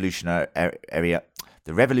 the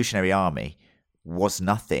Revolutionary Army was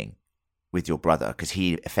nothing with your brother because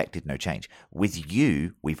he effected no change. With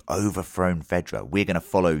you, we've overthrown Fedra. We're going to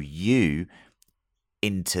follow you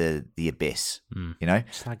into the abyss. You know,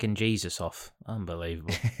 Slagging Jesus off.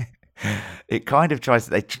 Unbelievable. it kind of tries.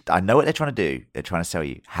 I know what they're trying to do. They're trying to sell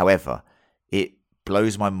you. However, it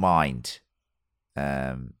blows my mind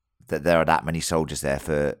that there are that many soldiers there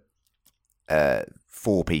for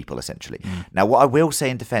 4 people essentially. Now, what I will say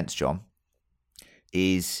in defense, John,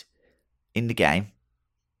 is in the game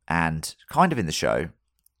and kind of in the show,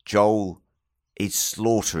 Joel is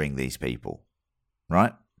slaughtering these people,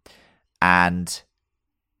 right? And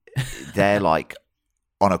they're like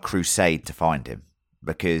on a crusade to find him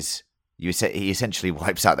because he essentially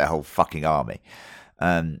wipes out their whole fucking army.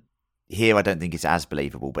 Here, I don't think it's as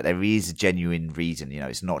believable, but there is a genuine reason. You know,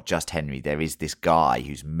 it's not just Henry. There is this guy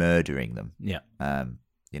who's murdering them. Yeah.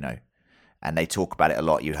 You know, and they talk about it a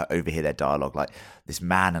lot. You overhear their dialogue, like this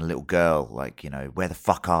man and a little girl. Like, you know, where the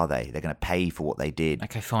fuck are they? They're going to pay for what they did.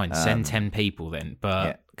 Okay, fine. Send 10 people then,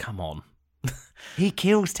 but come on. He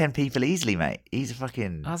kills 10 people easily, mate. He's a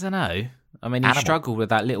fucking. I don't know. I mean, he Animal. struggled with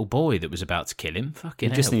that little boy that was about to kill him. He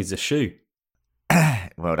Fucking just hell. needs a shoe.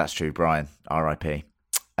 Well, that's true, Brian. R.I.P.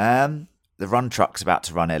 The run truck's about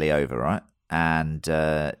to run Ellie over, right? And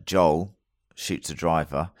Joel shoots the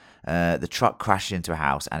driver. The truck crashes into a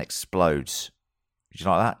house and explodes. Did you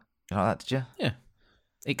like that? Did you like that, did you? Yeah.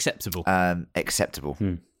 Acceptable. Acceptable.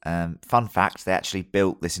 Fun fact, they actually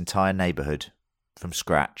built this entire neighbourhood from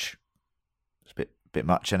scratch. It's a bit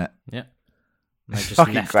much, isn't it? Yeah. They It's just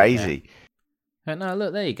fucking left it crazy. there. No,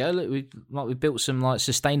 look, there you go. Look, we built some like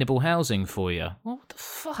sustainable housing for you. What the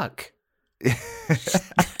fuck?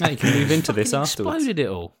 Now you can move into this Fucking afterwards. Exploded it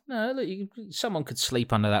all. No, look, someone could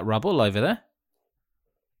sleep under that rubble over there.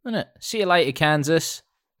 Isn't it? See you later, Kansas.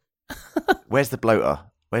 Where's the bloater?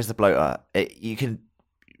 We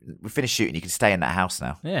finished shooting. You can stay in that house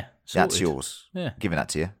now. Yeah, That's sorted. yours. Yeah. Giving that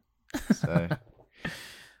to you. So.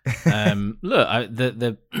 Look,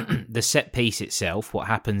 the set piece itself, what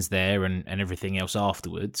happens there, and everything else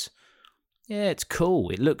afterwards. Yeah, it's cool.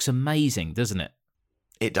 It looks amazing, doesn't it?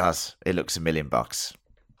 It does. It looks $1 million.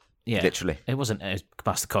 Yeah, Literally. It wasn't. It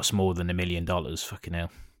must have cost more than $1 million. Fucking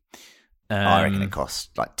hell. I reckon it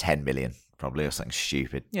cost like 10 million, probably, or something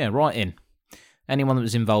stupid. Yeah, write in. Anyone that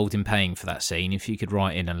was involved in paying for that scene, if you could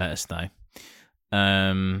write in and let us know.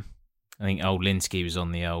 I think old Linsky was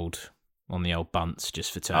on the old bunts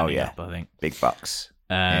just for turning up. I think Big bucks.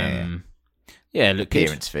 Yeah, look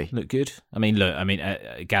Appearance good. fee. Look good. I mean,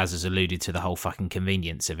 Gaz has alluded to the whole fucking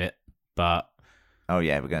convenience of it, but Oh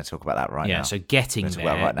yeah, we're going to talk about that right now. yeah. So getting Let's there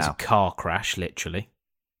talk about is right a car crash, literally.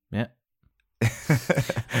 Yeah.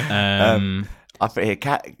 I put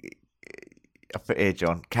here,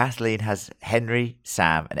 John. Kathleen has Henry,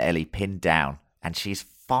 Sam, and Ellie pinned down, and she's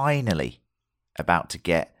finally about to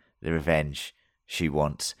get the revenge she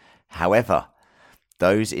wants. However,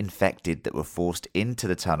 those infected that were forced into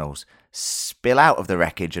the tunnels spill out of the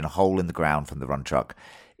wreckage and a hole in the ground from the run truck.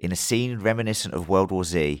 In a scene reminiscent of World War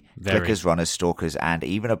Z, Very. clickers, runners, stalkers, and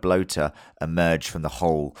even a bloater emerge from the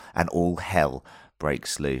hole, and all hell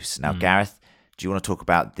breaks loose. Now, Gareth, do you want to talk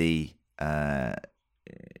about the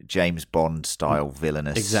James Bond style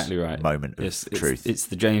villainous Exactly right. moment of It's truth. It's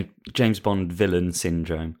the James Bond villain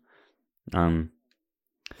syndrome. Although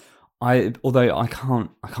I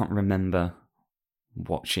can't remember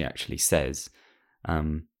what she actually says,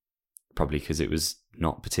 probably because it was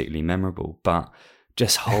not particularly memorable. But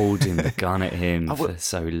just holding the gun at him for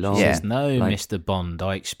so long. Yeah. No, Like- Mr. Bond,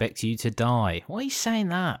 I expect you to die. Why are you saying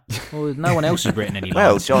that? Well, no one else has written any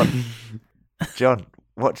Well, lines. John,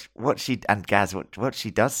 what she and Gaz, what she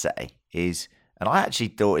does say is, and I actually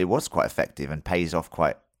thought it was quite effective and pays off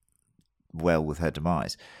quite well with her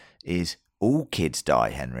demise, is all kids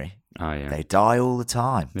die, Henry. Oh yeah. They die all the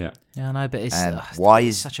time. Yeah. Yeah, I know, but it's And why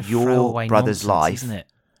it's is such a your throwaway brother's nonsense, life isn't it?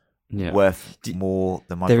 Yeah. worth more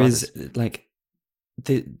than my There brother's? is like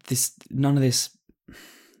this. None of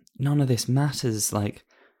this matters. Like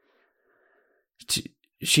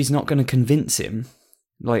she's not going to convince him.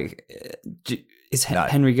 Like, is No.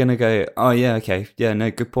 Henry going to go? Oh yeah, okay, yeah, no,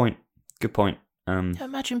 good point. Yeah,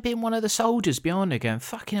 imagine being one of the soldiers behind her going,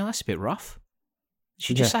 fucking hell, that's a bit rough. Did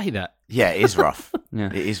she just say that? Yeah, it is rough. Yeah.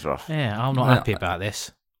 It is rough. Yeah, I'm not Well, happy about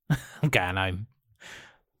this. I'm going home.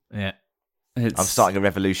 Yeah. It's, I'm starting a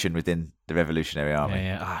revolution within the Revolutionary Army.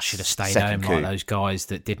 Yeah, I should have stayed Second home like coup. those guys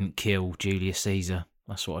that didn't kill Julius Caesar.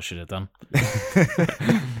 That's what I should have done.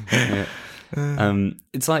 Yeah.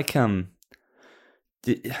 It's like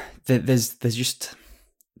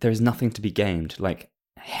there's nothing to be gained. Like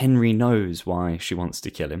Henry knows why she wants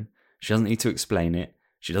to kill him. She doesn't need to explain it.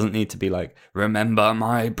 She doesn't need to be like, remember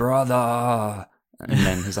my brother. And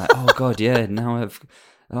then he's like, oh God, yeah, now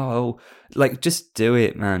like just do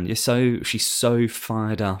it, man. She's so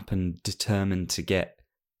fired up and determined to get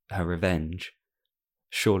her revenge.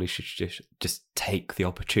 Surely she should just take the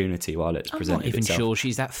opportunity while it's I'm presented not even itself. sure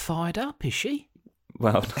she's that fired up, is she?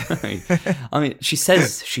 Well, I mean, she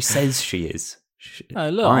says she is. Oh,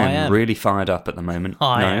 look, I I am am. really fired up at the moment.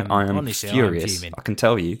 I I am honestly, I am furious. fuming. I can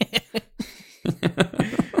tell you.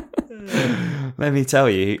 Let me tell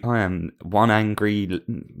you, I am one angry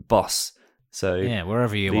boss. So Yeah,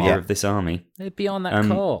 wherever you leader are. of this army. They're behind that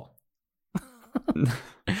car.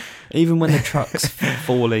 Even when the truck's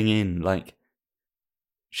falling in, like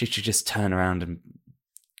she should just turn around and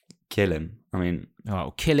kill him. I mean, All right,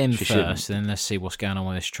 well, kill him She first, then let's see what's going on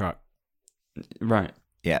with this truck. right?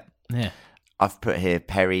 Yeah. Yeah. I've put here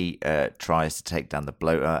Perry tries to take down the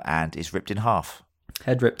bloater and is ripped in half.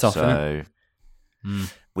 Head ripped off. innit? So,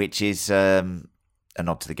 which is a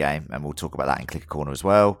nod to the game, and we'll talk about that in Clicker Corner as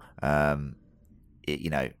well. When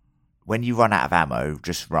you run out of ammo,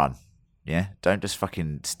 just run. Yeah, don't just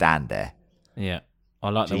fucking stand there. Yeah. I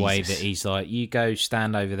like the way Jesus. that he's like, you go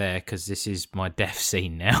stand over there because this is my death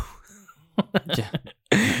scene now. It's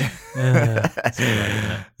great, isn't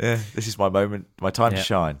it? Yeah, this is my moment, my time Yeah. to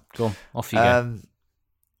shine. Go on, off you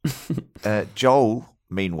go. Joel,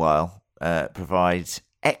 meanwhile, provides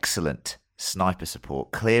excellent sniper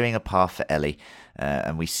support, clearing a path for Ellie,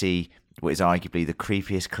 and we see what is arguably the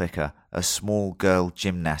creepiest clicker, a small girl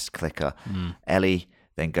gymnast clicker. Ellie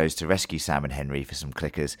then goes to rescue Sam and Henry for some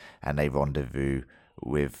clickers, and they rendezvous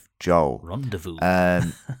with Joel. Rendezvous.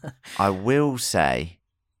 I will say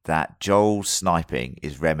that Joel's sniping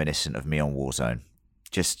is reminiscent of me on Warzone.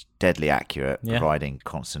 Just deadly accurate, Yeah. providing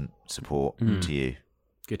constant support to you,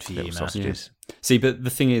 Good for you, little man. sausages. See, but the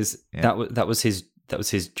thing is, Yeah. that was his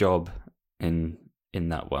job in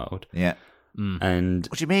that world. Yeah. And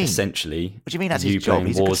What do you mean? Essentially, What do you mean that's you his job? playing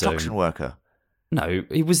He's a Warzone- construction worker. No,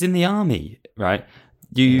 he was in the army, right?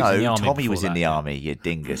 in the No, army Tommy before was in that, the yeah. army, you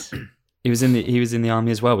dingus. He was in the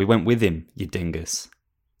army as well. We went with him, you dingus.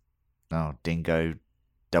 Oh, dingo,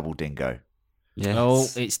 double dingo. Yes. Oh,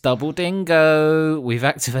 it's double dingo. We've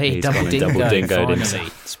activated He's double gone and dingo. double dingoed Finally,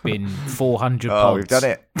 himself. it's been 400 Oh, pods. we've done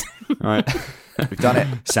it. Right. We've done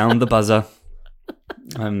it. Sound the buzzer.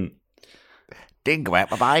 Dingo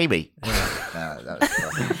out my baby. No, that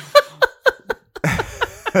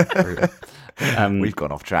was We've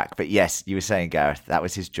gone off track. But yes, you were saying, Gareth, that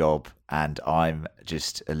was his job, and I'm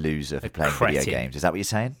just a loser for playing video cretin. games. Is that what you're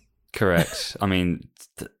saying? Correct. I mean,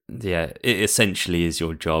 yeah, it essentially is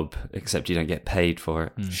your job, except you don't get paid for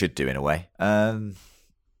it. Should do in a way.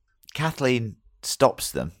 Kathleen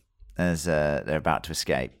stops them as they're about to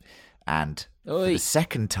escape, and for Oi. the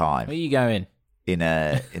second time Where are you going? in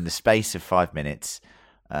the space of 5 minutes,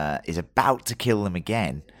 is about to kill them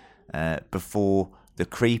again before the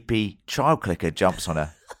creepy child clicker jumps on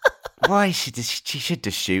her. Why is she should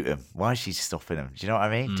just shoot him? Why is she stopping him? Do you know what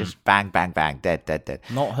I mean? Just bang, bang, bang, dead, dead, dead.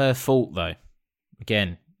 Not her fault, though.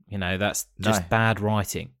 Again, that's just No. bad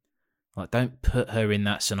writing. Like, don't put her in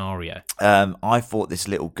that scenario. I thought this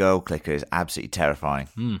little girl clicker is absolutely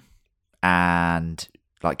terrifying. And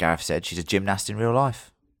like Gareth said, she's a gymnast in real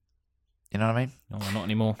life. You know what I mean? No, not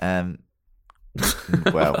anymore.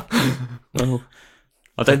 Well, Well,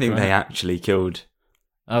 I don't think they actually killed.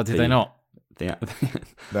 Oh, did they not? The,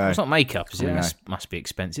 no. It's not makeup, is it? No. That must be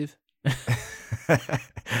expensive.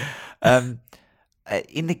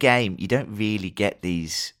 In the game, you don't really get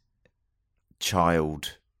these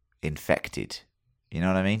child infected. You know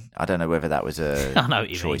what I mean? I don't know whether that was a I know what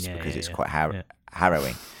you choice mean, yeah, because yeah, it's yeah. quite Yeah.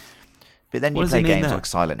 harrowing. But then you What does play it mean games there? like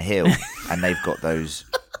Silent Hill, and they've got those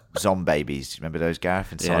zombabies. Remember those,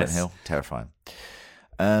 Gareth, in Silent Yes. Hill? Terrifying.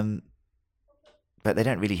 But they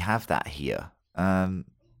don't really have that here.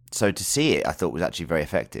 So to see it, I thought was actually very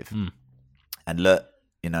effective. Mm. And look,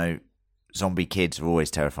 you know, zombie kids are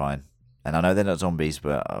always terrifying. And I know they're not zombies,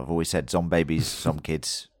 but I've always said zombabies, some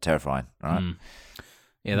kids, terrifying. Right? Mm.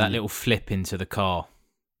 Yeah, that little flip into the car.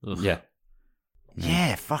 Ugh. yeah.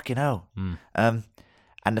 Yeah, fucking hell. Mm.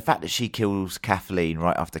 And the fact that she kills Kathleen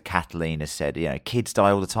right after Kathleen has said, you know, kids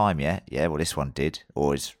die all the time, yeah? Yeah, well, this one did,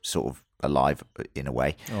 or is sort of alive in a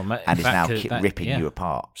way, Oh, in and is now fact, that- ripping yeah. you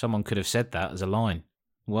apart. Someone could have said that as a line.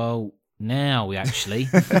 Well, now we actually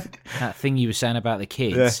that thing you were saying about the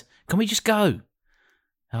kids. Yeah. Can we just go?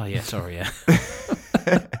 Oh yeah, sorry, yeah.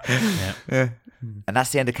 Yeah. And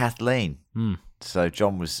that's the end of Kathleen. Mm. So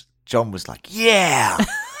John was like, yeah,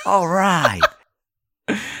 all right.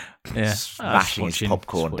 Yeah, Smashing his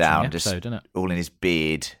popcorn down, just isn't it? all in his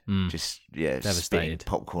beard, Mm. just spitting Devastated.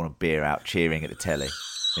 popcorn and beer out, cheering at the telly.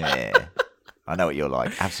 Yeah, I know what you're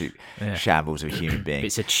like. Absolute Yeah. shambles of a human being.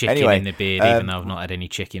 Bits of chicken Anyway, in the beard, even though I've not had any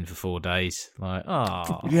chicken for 4 days. Like,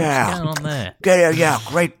 oh, Yeah. what's going on there? Yeah,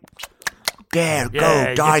 great. Yeah,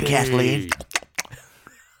 go, die, Kathleen.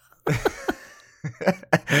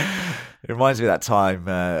 It reminds me of that time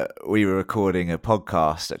we were recording a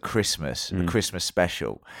podcast at Christmas, a Christmas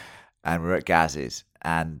special, and we were at Gaz's,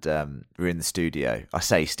 and we were in the studio. I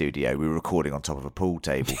say studio, we were recording on top of a pool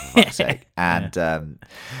table, for fuck's sake. And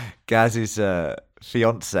Gaz's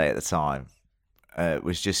fiance at the time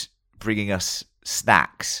was just bringing us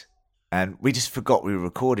snacks, and we just forgot we were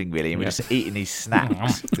recording, really, and we were just eating these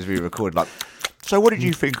snacks as we were recording. Like, so what did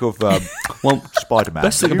you think of Well, Spider-Man?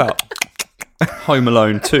 best thing about Home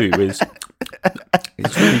Alone 2 is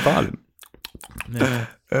it's really violent.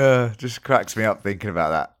 Just cracks me up thinking about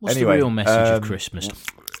that. What's Anyway, the real message of Christmas?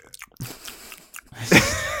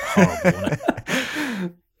 Horrible, isn't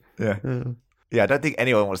it? Yeah, I don't think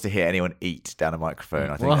anyone wants to hear anyone eat down a microphone.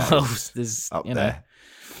 I think Well, that is there's up you know, there.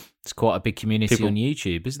 it's quite a big community People- on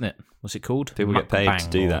YouTube, isn't it? What's it called? People get paid to Mukbang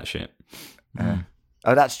do or- that shit.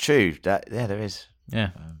 Oh, that's true. Yeah, there is. Yeah.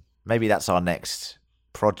 Maybe that's our next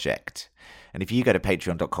project. And if you go to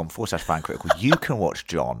patreon.com/fancritical, you can watch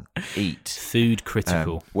John eat Food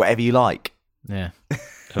critical. whatever you like. Yeah.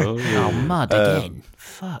 Oh, Oh, mud again.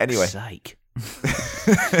 Fuck's anyway. sake.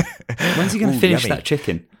 When's he going Ooh, to finish yummy. that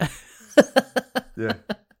chicken? Yeah.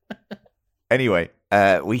 Anyway,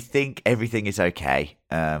 we think everything is okay,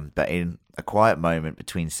 but in a quiet moment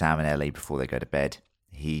between Sam and Ellie before they go to bed,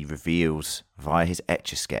 he reveals via his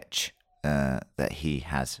Etch-a-Sketch that he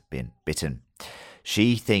has been bitten.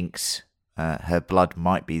 She thinks her blood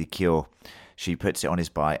might be the cure. She puts it on his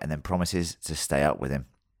bite and then promises to stay up with him.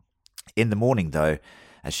 In the morning, though,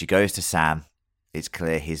 as she goes to Sam, it's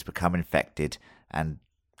clear he's become infected and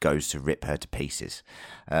goes to rip her to pieces.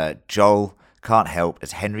 Joel can't help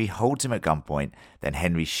as Henry holds him at gunpoint. Then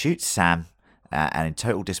Henry shoots Sam, and in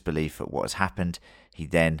total disbelief at what has happened, he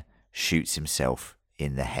then shoots himself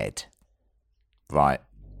in the head. Right.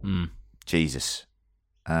 Jesus.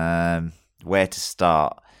 Where to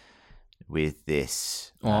start with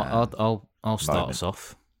this? Well, I'll start moment. us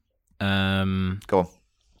off. Go on.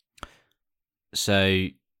 So,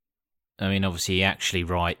 I mean, obviously, he actually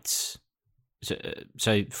writes.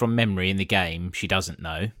 So, from memory in the game, she doesn't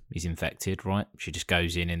know he's infected, right? She just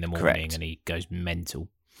goes in the morning Correct. and he goes mental.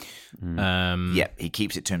 Yep, he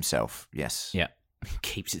keeps it to himself. Yes. Yeah,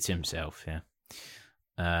 keeps it to himself.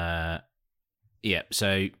 Yeah. Yeah.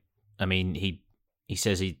 So, I mean, he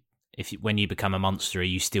says when you become a monster, are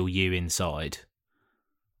you still you inside?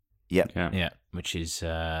 Yep. Yeah. Yeah, which is,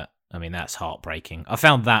 I mean, that's heartbreaking. I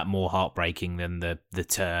found that more heartbreaking than the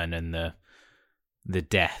turn and the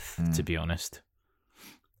death, to be honest.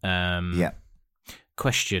 Yeah.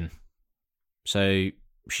 Question. So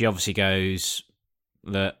she obviously goes,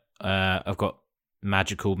 "Look, I've got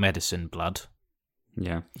magical medicine blood."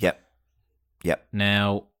 Yeah. Yep.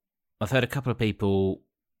 Now, I've heard a couple of people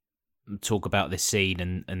talk about this scene,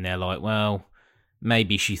 and they're like, "Well,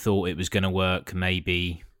 maybe she thought it was going to work.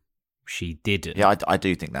 Maybe she didn't." Yeah, I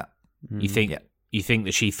do think that. You think Yeah. you think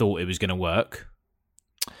that she thought it was going to work?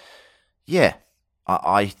 Yeah.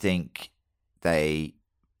 I think they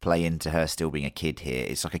play into her still being a kid here.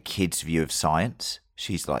 It's like a kid's view of science.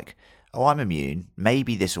 She's like, oh, I'm immune.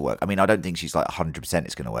 Maybe this will work. I mean, I don't think she's like 100%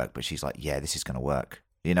 it's going to work, but she's like, yeah, this is going to work.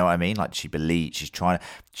 You know what I mean? Like she believes,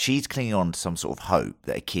 she's clinging on to some sort of hope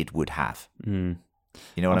that a kid would have. Mm.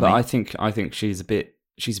 You know what but I mean? I think she's a bit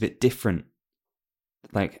different.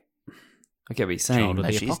 Like, I get what you're saying. Child of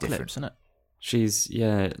No, the she's apocalypse, different. isn't it? She is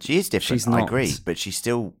different. She's different. I agree, but she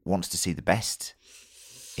still wants to see the best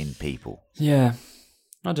in people. Yeah,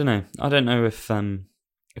 I don't know. I don't know if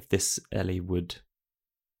this Ellie would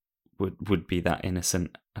be that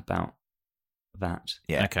innocent about that.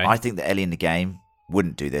 Yeah, Okay. I think that Ellie in the game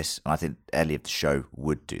wouldn't do this, and I think Ellie of the show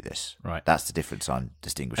would do this. Right. That's the difference I'm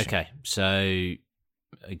distinguishing. Okay, so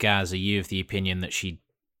Gaz, are you of the opinion that she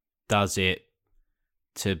does it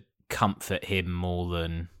to comfort him more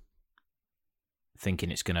than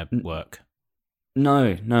thinking it's going to work?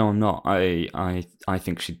 No, I'm not. I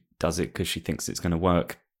think she does it because she thinks it's going to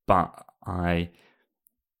work. But I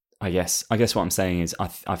guess what I'm saying is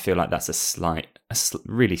I feel like that's a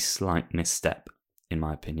really slight misstep in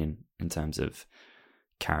my opinion in terms of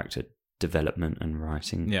character development and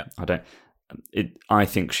writing. Yeah. I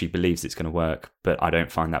think she believes it's going to work, but I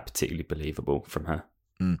don't find that particularly believable from her.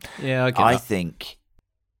 Yeah, I think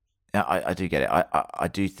I do get it. I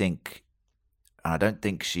do think, and I don't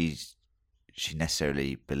think she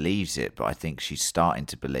necessarily believes it, but I think she's starting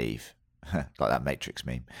to believe, like that Matrix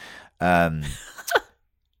meme,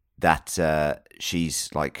 that she's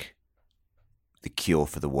like the cure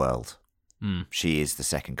for the world. She is the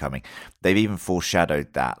second coming. They've even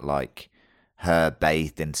foreshadowed that, like her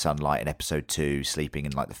bathed in sunlight in episode 2, sleeping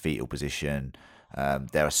in like the fetal position.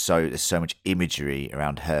 There's so much imagery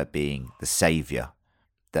around her being the savior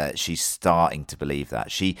that she's starting to believe that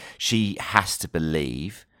she has to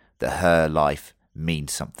believe that her life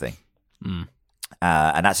means something. And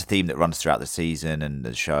that's a theme that runs throughout the season and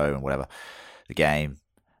the show and whatever, the game.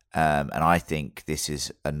 And I think this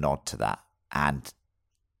is a nod to that. And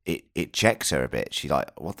it checks her a bit. She's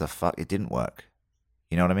like, what the fuck? It didn't work.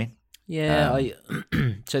 You know what I mean? Yeah.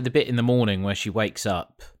 So the bit in the morning where she wakes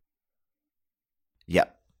up,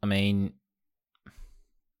 Yep. I mean,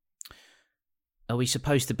 are we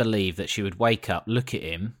supposed to believe that she would wake up, look at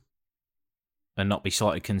him, and not be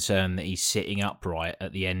slightly concerned that he's sitting upright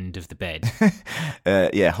at the end of the bed?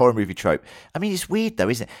 Yeah, horror movie trope. I mean, it's weird though,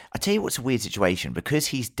 isn't it? I tell you what's a weird situation. Because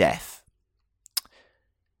he's deaf,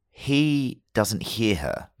 he doesn't hear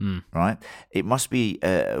her, right? It must be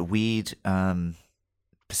a weird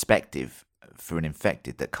perspective for an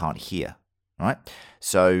infected that can't hear, right?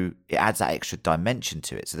 So it adds that extra dimension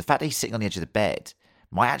to it. So the fact that he's sitting on the edge of the bed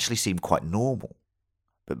might actually seem quite normal.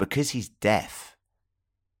 But because he's deaf,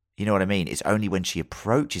 you know what I mean? It's only when she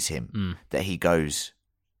approaches him that he goes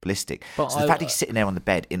ballistic. But so the fact he's sitting there on the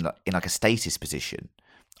bed in like a stasis position,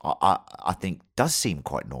 I think does seem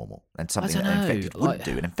quite normal and something that an infected wouldn't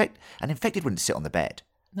do. An infected wouldn't sit on the bed.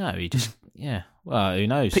 No, he just yeah. Well, who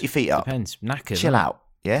knows? Put your feet up. Depends. Knackered. Chill out.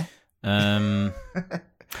 Yeah.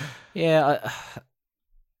 Yeah.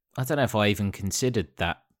 I don't know if I even considered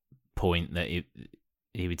that point that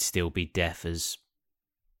he would still be deaf as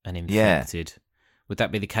an infected. Would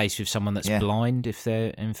that be the case with someone that's blind if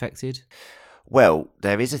they're infected? Well,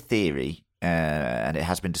 there is a theory, and it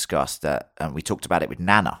has been discussed that we talked about it with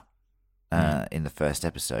Nana in the first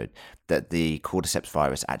episode, that the cordyceps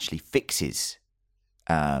virus actually fixes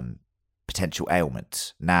potential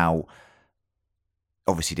ailments. Now,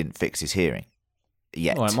 obviously, didn't fix his hearing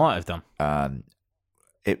yet. Well, it might have done.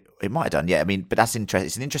 It might have done, yeah. I mean, but that's interesting.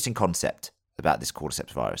 It's an interesting concept about this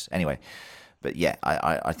cordyceps virus. Anyway, but yeah,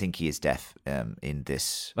 I think he is deaf in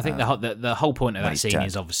this. I think the whole point of that scene turned.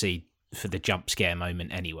 is obviously for the jump scare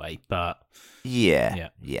moment anyway. But yeah.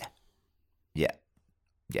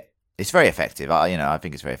 It's very effective. I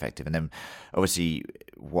think it's very effective. And then obviously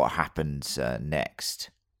what happens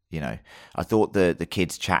next, I thought the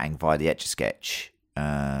kids chatting via the Etch-a-Sketch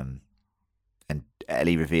and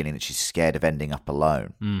Ellie revealing that she's scared of ending up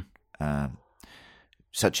alone.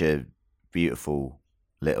 Such a beautiful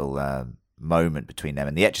little moment between them.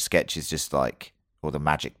 And the Etch-a-Sketch is just like, or the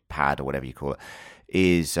magic pad or whatever you call it,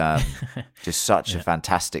 is just such a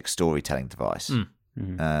fantastic storytelling device.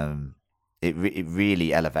 It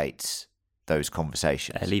really elevates those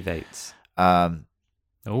conversations. Elevates. Yeah,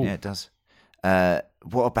 it does.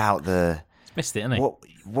 What about the? Missed it, hasn't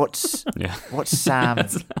he? What's what's Sam?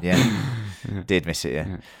 Did miss it.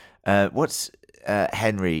 Yeah. What's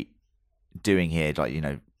Henry doing here? Like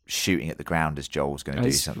shooting at the ground as Joel's going to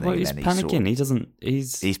do something. Well, he's and then panicking. He doesn't.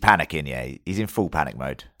 He's panicking. Yeah, he's in full panic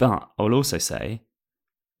mode. But I'll also say,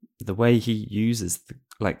 the way he uses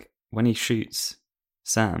when he shoots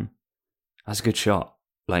Sam, that's a good shot.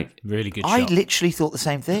 Like, Really good I shot. literally thought the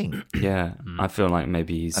same thing. yeah, I feel like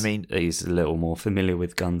maybe he's a little more familiar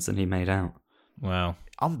with guns than he made out. Wow.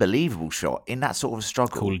 Unbelievable shot in that sort of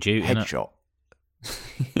struggle. Call of Duty, innit? headshot.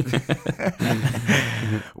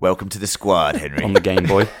 Welcome to the squad, Henry. On the Game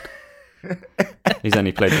Boy. He's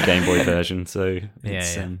only played the Game Boy version, so Yeah,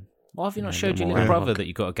 it's, yeah. Why have you not a showed little your more little brother analog. that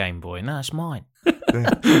you got a Game Boy? No, it's mine.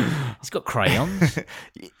 He's got crayons.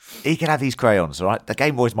 He can have these crayons, all right? The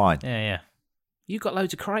Game Boy's mine. Yeah, yeah. You got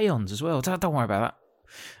loads of crayons as well. Don't worry about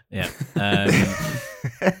that. Yeah.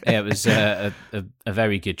 Yeah, it was a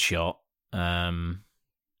very good shot. Yeah,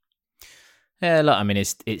 look, I mean,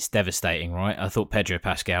 it's devastating, right? I thought Pedro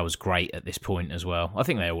Pascal was great at this point as well. I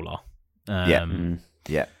think they all are. Yeah.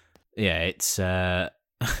 Yeah. Yeah, it's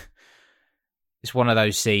it's one of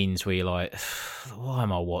those scenes where you're like, why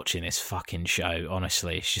am I watching this fucking show?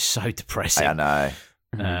 Honestly, it's just so depressing. I know.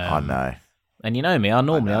 I Um, know. And you know me, I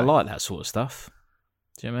know. like that sort of stuff.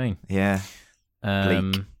 Do you know what I mean? Yeah.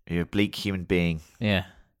 Um, Bleak. You're a bleak human being, Yeah,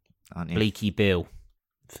 aren't you? Bleaky Bill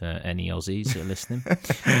for any Aussies that are listening.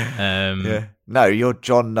 Yeah. No, you're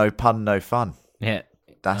John No Pun No Fun. Yeah,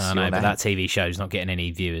 That's I your know, name. but that TV show's not getting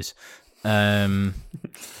any viewers. Yeah,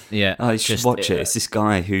 Oh, you should watch it. It's this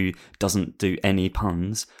guy who doesn't do any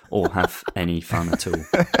puns or have any fun at all.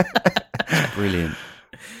 It's brilliant.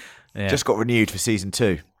 Yeah. Just got renewed for season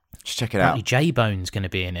 2. Just check it Apparently out. J-Bone's going to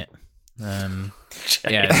be in it.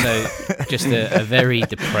 Yeah, so just a very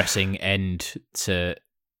depressing end to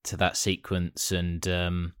that sequence, and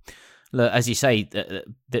look, as you say,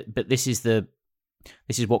 but this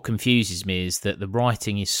is what confuses me, is that the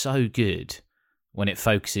writing is so good when it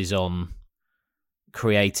focuses on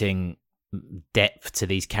creating depth to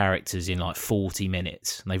these characters in like 40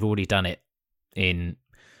 minutes, and they've already done it in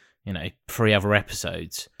 3 other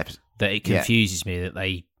episodes. That it confuses me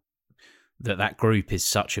that that group is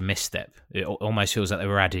such a misstep. It almost feels like they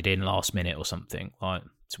were added in last minute or something. Like,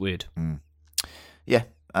 it's weird. Yeah.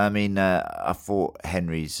 I mean, I thought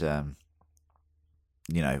Henry's, what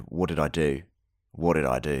did I do? What did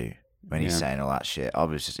I do? When he's saying all that shit. I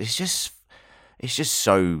was just, it's just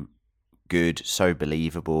so good, so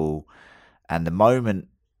believable. And the moment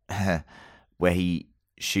where he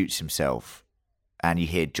shoots himself and you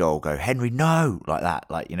hear Joel go, "Henry, no!" like that,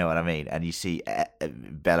 like, you know what I mean? And you see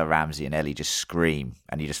Bella Ramsey and Ellie just scream,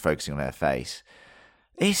 and you're just focusing on their face.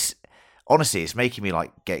 It's making me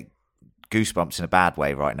like get goosebumps in a bad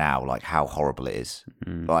way right now, like how horrible it is.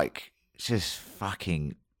 Like, it's just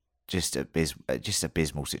fucking, just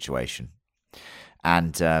abysmal situation.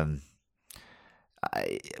 And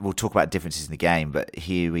we'll talk about differences in the game, but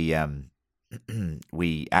here we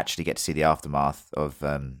actually get to see the aftermath of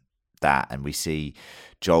that, and we see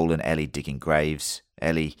Joel and Ellie digging graves.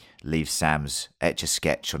 Ellie leaves Sam's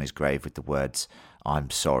Etch-a-Sketch on his grave with the words, "I'm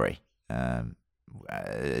sorry."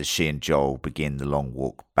 As she and Joel begin the long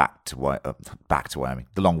walk back to Wyoming,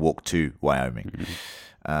 the long walk to Wyoming.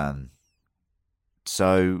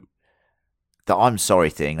 So the "I'm sorry"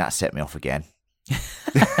 thing, that set me off again.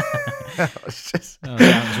 That was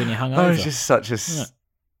when you're hungover. I was just such a.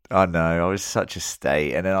 I know, I was such a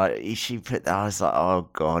state, and then she put that. I was like, oh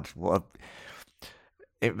god, what?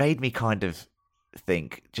 It made me kind of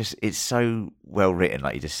think. Just, it's so well written,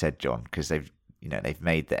 like you just said, John, because they've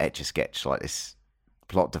made the Etch-a-Sketch like this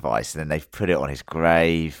plot device, and then they've put it on his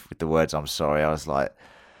grave with the words "I'm sorry." I was like,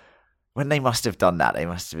 when they must have done that,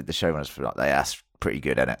 the show must have been like, that's pretty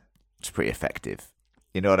good, isn't it? It's pretty effective.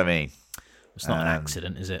 You know what I mean? It's not an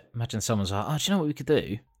accident, is it? Imagine someone's like, "Oh, do you know what we could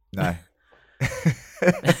do?" No.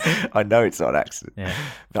 I know it's not an accident. Yeah.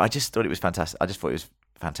 But I just thought it was fantastic. I just thought it was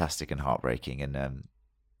fantastic and heartbreaking. And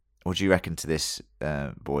what do you reckon to this,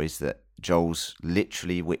 boys, that Joel's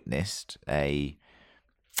literally witnessed a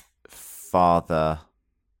father,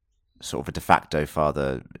 sort of a de facto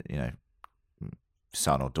father,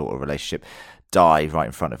 son or daughter relationship, die right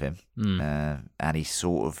in front of him. And he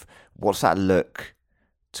sort of, what's that look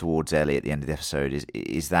towards Ellie at the end of the episode?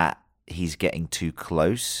 Is that he's getting too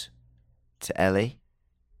close to Ellie,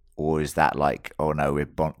 or is that like, oh no,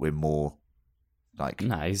 we're more like,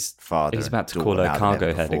 No, he's father? He's about to and call daughter her now than cargo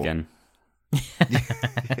ever head before. again.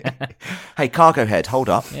 Hey, cargo head, hold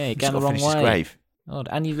up! Yeah, you're You've going got the to wrong finish this way. grave. God,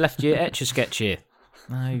 and you've left your Etch-a-Sketch here.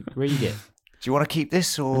 No, read it. Do you want to keep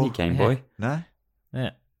this or Any Game Boy. no? Yeah.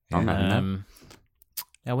 I'm having that.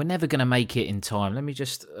 Now, we're never going to make it in time. Let me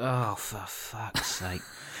just... Oh, for fuck's sake.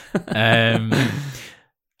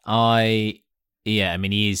 I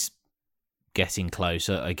mean, he is getting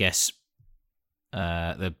closer. I guess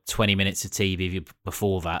the 20 minutes of TV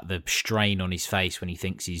before that, the strain on his face when he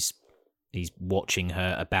thinks he's watching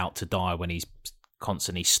her about to die, when he's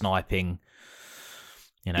constantly sniping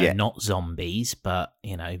Yeah. not zombies, but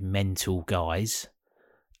mental guys.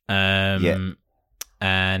 Yeah.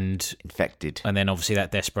 And Infected. then obviously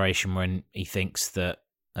that desperation when he thinks that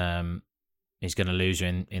he's going to lose her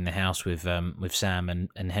in the house with Sam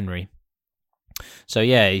and Henry. So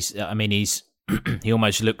yeah, he's he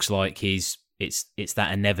almost looks like it's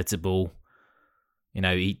that inevitable.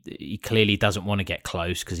 He clearly doesn't want to get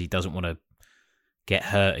close because he doesn't want to get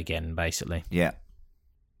hurt again, basically. Yeah.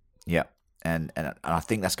 Yeah. And I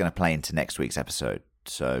think that's going to play into next week's episode.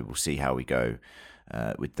 So we'll see how we go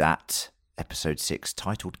with that. Episode 6,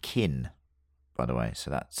 titled Kin, by the way. So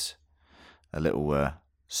that's a little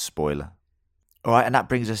spoiler. All right, and that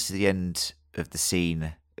brings us to the end of the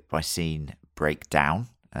scene-by-scene breakdown.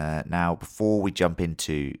 Now, before we jump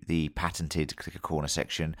into the patented Clicker Corner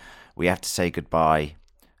section, we have to say goodbye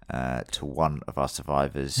to one of our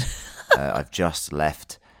survivors. I've just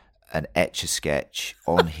left an Etch-a-Sketch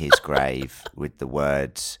on his grave with the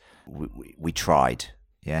words, we tried.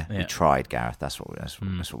 Yeah, we tried, Gareth. That's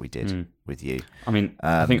what we did with you. I mean,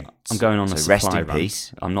 I think I'm going on a supply rest in run.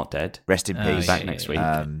 peace. I'm not dead. Rest in peace. Back next week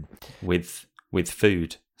with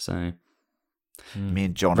food. So me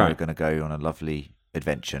and John are going to go on a lovely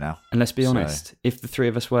adventure now. And let's be honest, if the three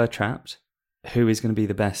of us were trapped, who is going to be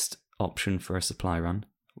the best option for a supply run?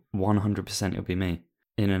 100% it'll be me.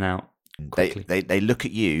 In and out quickly. They look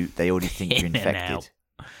at you, they already think you're infected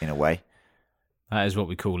in a way. That is what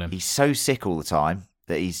we call him. He's so sick all the time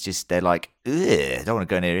that they're like, ugh, I don't want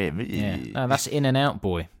to go near him. Yeah. No, that's in and out,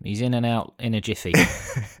 boy. He's in and out in a jiffy.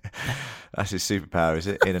 That's his superpower, is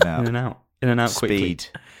it? In and out. In and out quickly. Speed.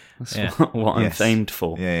 That's what I'm famed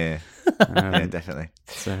for. Yeah. Yeah, definitely.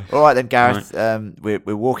 So, all right then, Gareth. Right.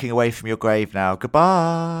 We're walking away from your grave now.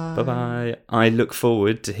 Goodbye. Bye-bye. I look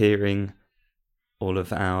forward to hearing all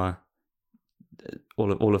of our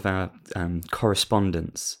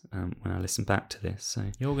correspondence when I listen back to this. So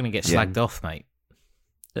you're going to get slagged off, mate.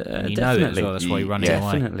 You definitely. know it as well. That's why you're running away.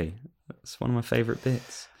 Definitely. That's one of my favourite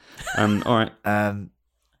bits. All right.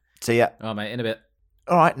 So yeah. All right, mate. In a bit.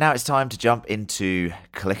 All right. Now it's time to jump into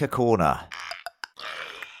Clicker Corner.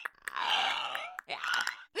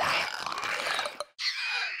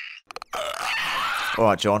 All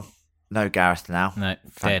right, John. No Gareth now. No,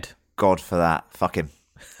 Thank dead. God for that. Fuck him.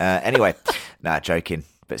 Anyway, joking,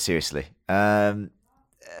 but seriously.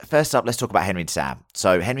 First up, let's talk about Henry and Sam.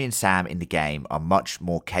 So Henry and Sam in the game are much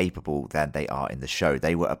more capable than they are in the show.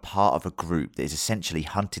 They were a part of a group that is essentially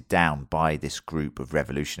hunted down by this group of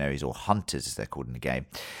revolutionaries, or hunters as they're called in the game.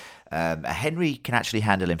 Henry can actually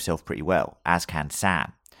handle himself pretty well, as can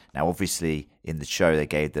Sam. Now, obviously, in the show, they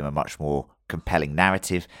gave them a much more compelling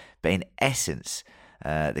narrative, but in essence,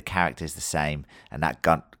 the character is the same, and that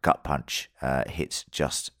gut punch hits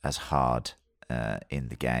just as hard in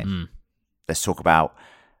the game. Let's talk about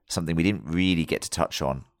something we didn't really get to touch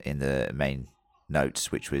on in the main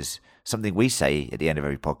notes, which was something we say at the end of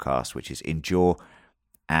every podcast, which is endure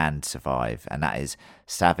and survive, and that is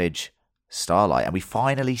Savage Starlight. And we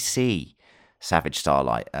finally see Savage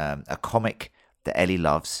Starlight, a comic that Ellie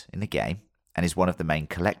loves in the game and is one of the main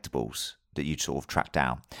collectibles that you sort of track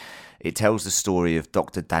down. It tells the story of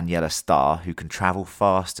Dr. Daniela Starr, who can travel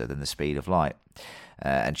faster than the speed of light.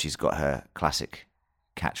 And she's got her classic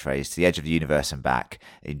catchphrase, to the edge of the universe and back,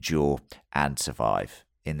 endure and survive.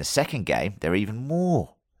 In the second game, there are even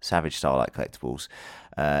more Savage Starlight collectibles.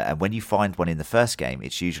 And when you find one in the first game,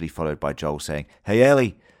 it's usually followed by Joel saying, "Hey,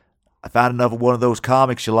 Ellie, I found another one of those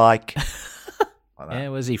comics you like." Yeah,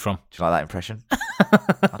 where's he from? Do you like that impression?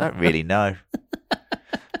 I don't really know.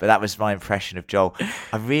 But that was my impression of Joel.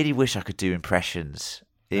 I really wish I could do impressions.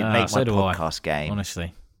 It'd make my podcast game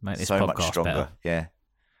honestly make this so podcast much stronger. Better. Yeah,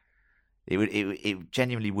 it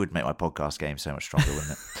genuinely would make my podcast game so much stronger,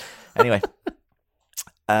 wouldn't it? Anyway,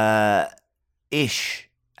 Ish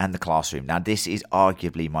and the Classroom. Now, this is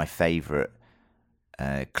arguably my favourite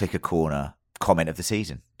Clicker Corner comment of the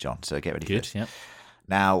season, John. So get ready for this. Yep.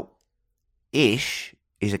 Now, Ish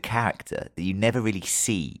is a character that you never really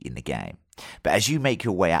see in the game. But as you make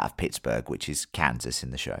your way out of Pittsburgh, which is Kansas in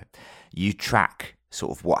the show, you track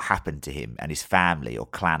sort of what happened to him and his family or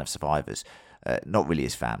clan of survivors, not really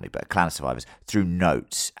his family, but a clan of survivors, through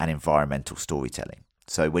notes and environmental storytelling.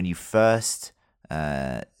 So when you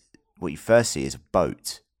what you first see is a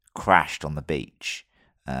boat crashed on the beach,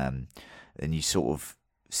 and you sort of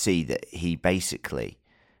see that he basically,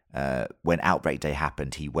 when Outbreak Day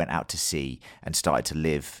happened, he went out to sea and started to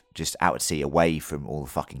live just out at sea, away from all the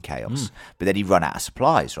fucking chaos. But then he ran out of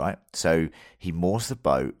supplies, right? So he moors the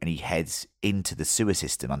boat and he heads into the sewer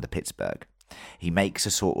system under Pittsburgh. He makes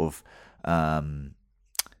a sort of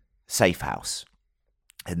safe house.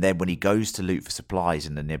 And then when he goes to loot for supplies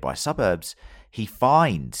in the nearby suburbs, he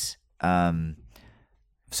finds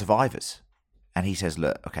survivors, and he says,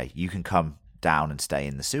 look, okay, you can come down and stay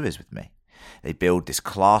in the sewers with me. They build this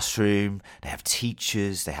classroom, they have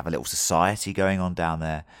teachers, they have a little society going on down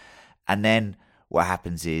there. And then what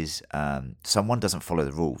happens is someone doesn't follow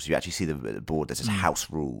the rules. You actually see the board, there's house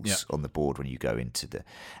rules on the board when you go into the...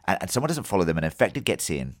 And someone doesn't follow them, and an infected gets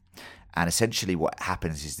in. And essentially what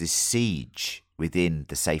happens is this siege within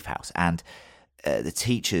the safe house. And the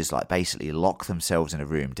teachers like basically lock themselves in a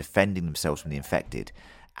room, defending themselves from the infected,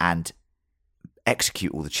 and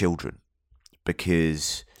execute all the children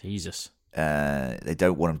because... Jesus. They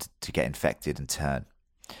don't want them to get infected and turn.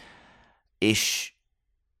 Ish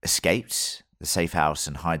escapes the safe house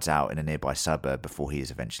and hides out in a nearby suburb before he is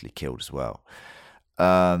eventually killed as well.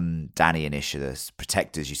 Danny and Ish are the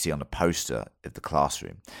protectors you see on the poster of the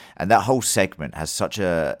classroom. And that whole segment has such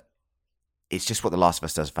a... It's just what The Last of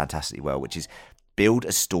Us does fantastically well, which is build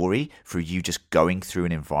a story through you just going through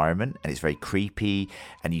an environment, and it's very creepy,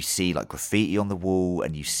 and you see like graffiti on the wall,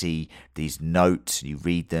 and you see these notes, and you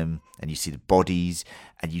read them, and you see the bodies,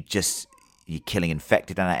 and you're killing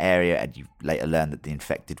infected in that area, and you later learn that the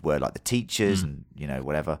infected were like the teachers and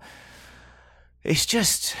whatever. It's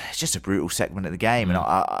just a brutal segment of the game, and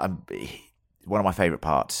I'm one of my favorite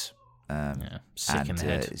parts. Sick in the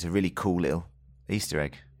head. It's a really cool little Easter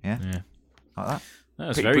egg. Yeah. Like that.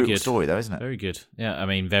 That's Pretty very brutal good story, though, isn't it? Very good. Yeah, I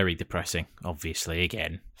mean, very depressing, obviously,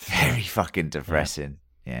 again. Very fucking depressing.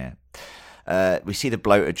 Yeah. We see the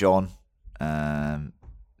bloater John, the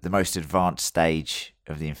most advanced stage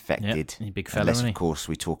of the infected. Yep, big fella, unless, isn't he? of course,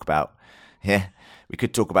 we talk about... Yeah, we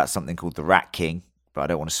could talk about something called the Rat King, but I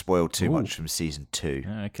don't want to spoil too much from Season 2.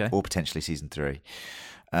 Okay. Or potentially Season 3.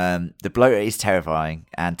 The bloater is terrifying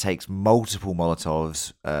and takes multiple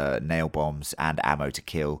Molotovs, nail bombs, and ammo to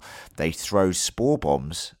kill. They throw spore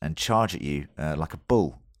bombs and charge at you like a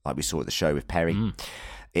bull, like we saw at the show with Perry.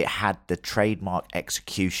 It had the trademark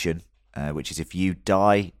execution, which is if you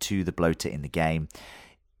die to the bloater in the game,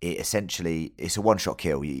 it's a one-shot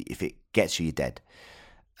kill. If it gets you, you're dead.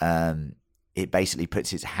 It basically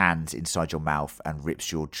puts its hands inside your mouth and rips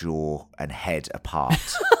your jaw and head apart.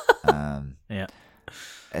 Yeah.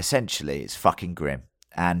 Essentially, it's fucking grim.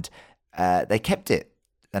 And they kept it.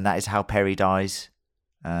 And that is how Perry dies,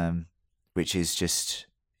 which is just,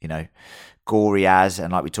 gory as.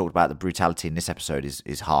 And like we talked about, the brutality in this episode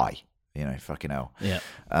is high. Fucking hell. Yeah.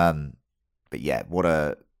 But yeah, what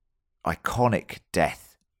a iconic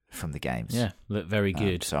death from the games. Yeah, look very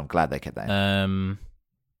good. So I'm glad they kept that in.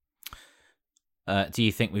 Do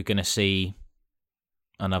you think we're going to see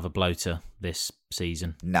another bloater this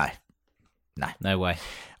season? No. No way.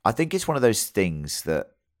 I think it's one of those things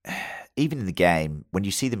that even in the game, when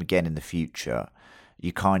you see them again in the future,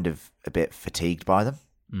 you're kind of a bit fatigued by them.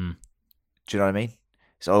 Do you know what I mean?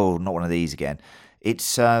 It's, not one of these again.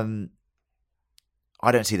 It's, I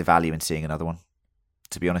don't see the value in seeing another one,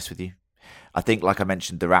 to be honest with you. I think, like I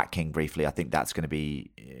mentioned, the Rat King briefly, I think that's going to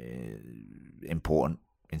be important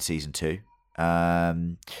in Season 2.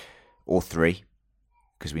 Or 3,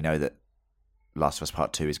 because we know that Last of Us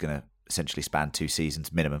Part 2 is going to essentially span 2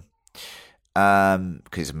 seasons minimum, because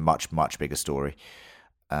it's a much, much bigger story.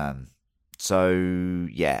 So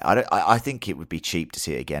yeah, I think it would be cheap to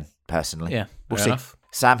see it again, personally. Yeah, we'll fair see. enough.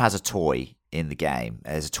 Sam has a toy in the game.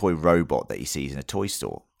 There's a toy robot that he sees in a toy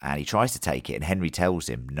store, and he tries to take it, and Henry tells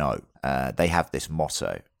him no. They have this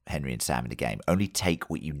motto, Henry and Sam, in the game: only take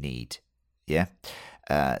what you need. Yeah.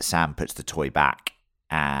 Sam puts the toy back,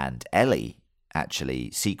 and Ellie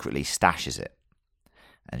actually secretly stashes it,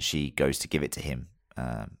 and she goes to give it to him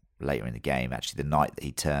later in the game, actually the night that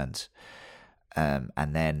he turns.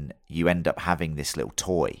 And then you end up having this little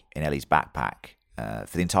toy in Ellie's backpack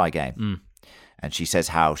for the entire game. And she says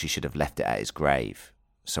how she should have left it at his grave.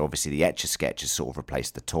 So obviously the Etch-a-Sketch has sort of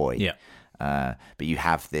replaced the toy. Yeah. But you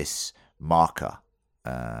have this marker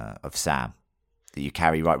of Sam that you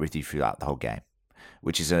carry right with you throughout the whole game,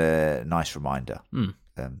 which is a nice reminder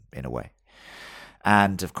in a way.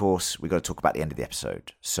 And of course, we got to talk about the end of the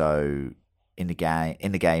episode. So in the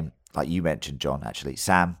game, like you mentioned, John, actually,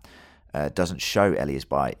 Sam doesn't show Ellie his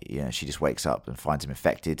bite. She just wakes up and finds him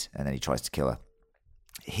infected, and then he tries to kill her.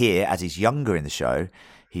 Here, as he's younger in the show,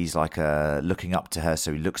 he's like looking up to her,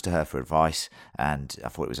 so he looks to her for advice. And I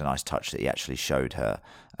thought it was a nice touch that he actually showed her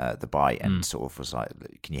the bite and sort of was like,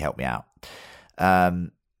 "Can you help me out?"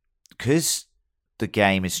 Because the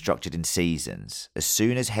game is structured in seasons, as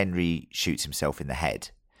soon as Henry shoots himself in the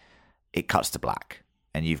head, it cuts to black,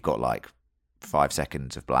 and you've got like 5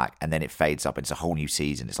 seconds of black, and then it fades up. It's a whole new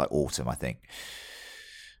season. It's like autumn, I think.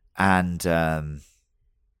 And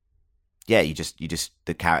you just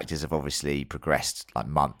the characters have obviously progressed like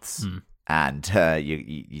months, and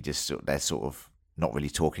you just they're sort of not really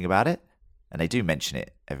talking about it, and they do mention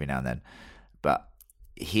it every now and then, but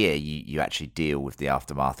here you actually deal with the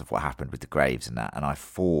aftermath of what happened with the graves and that, and I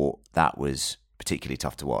thought that was particularly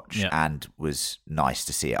tough to watch and was nice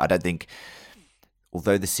to see it. I don't think,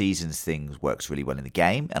 although the seasons thing works really well in the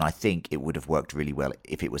game, and I think it would have worked really well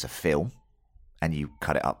if it was a film and you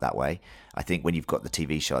cut it up that way, I think when you've got the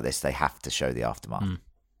TV show like this, they have to show the aftermath,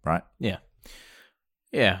 right? Yeah.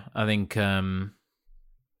 Yeah, I think,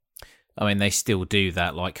 they still do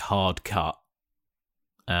that, like, hard cut.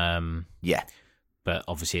 Yeah. But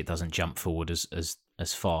obviously it doesn't jump forward as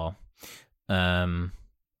far. It's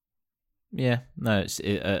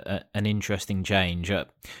an interesting change. I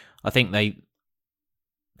think they've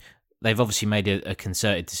obviously made a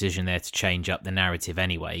concerted decision there to change up the narrative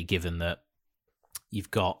anyway, given that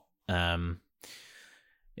you've got, that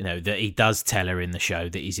he does tell her in the show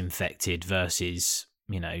that he's infected versus,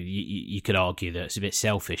 you could argue that it's a bit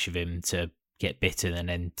selfish of him to get bitten and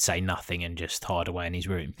then say nothing and just hide away in his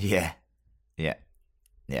room. Yeah.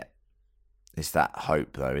 It's that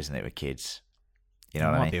hope, though, isn't it, with kids? You know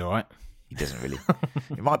what I mean? Might be all right. He doesn't really.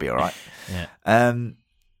 It might be all right. Yeah. And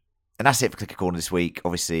that's it for Clicker Corner this week.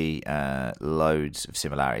 Obviously, loads of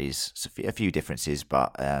similarities, a few differences,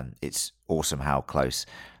 but it's awesome how close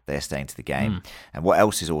they're staying to the game. And what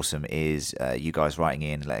else is awesome is you guys writing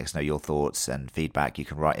in, let us know your thoughts and feedback. You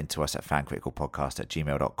can write into us at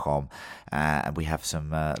fancriticalpodcast@gmail.com. And we have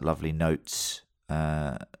some lovely notes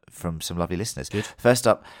from some lovely listeners. Good. First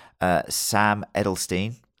up, Sam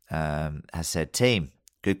Edelstein has said, "Team,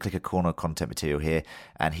 good Clicker Corner content material here,"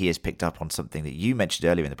 and he has picked up on something that you mentioned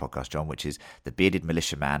earlier in the podcast, John, which is the bearded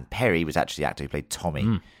militiaman Perry was actually the actor who played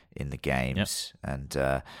Tommy in the games. Yep.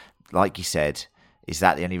 And like you said, is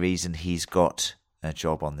that the only reason he's got a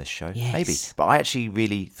job on this show? Yes. Maybe. But I actually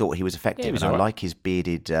really thought he was effective, he was and all I right. like his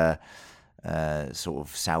bearded sort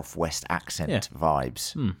of southwest accent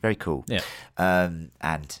vibes. Very cool. Yeah.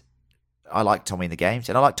 And I like Tommy in the games,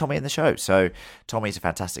 and I like Tommy in the show. So Tommy's a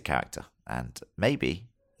fantastic character, and maybe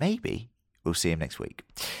we'll see him next week.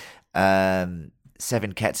 Seven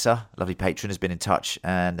Ketzer, lovely patron, has been in touch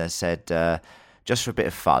and has said, just for a bit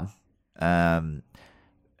of fun,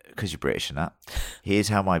 because you're British and that, here's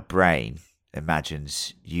how my brain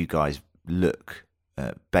imagines you guys look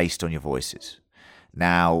based on your voices.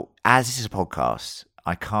 Now, as this is a podcast,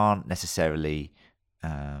 I can't necessarily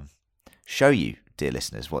show you, dear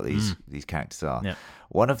listeners, what these characters are. Yeah.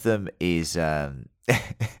 One of them is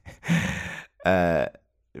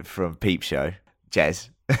from Peep Show, Jez.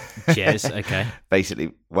 Jez, okay.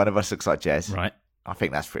 Basically, one of us looks like Jez. Right. I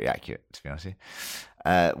think that's pretty accurate, to be honest with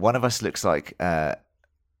you. One of us looks like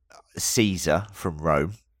Caesar from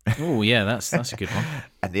Rome. Oh, yeah, that's a good one.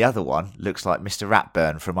 And the other one looks like Mr.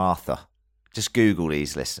 Ratburn from Arthur. Just Google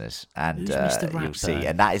these, listeners, and Who's Mr. you'll see. Ratburn?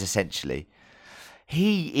 And that is essentially,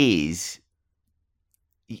 it's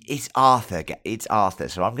Arthur. It's Arthur.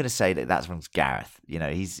 So I'm going to say that one's Gareth.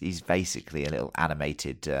 He's basically a little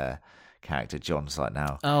animated character. John's like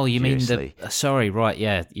now. Oh, you mean furiously. sorry, right,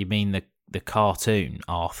 yeah. You mean the cartoon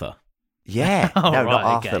Arthur. Yeah. Oh, No, right, not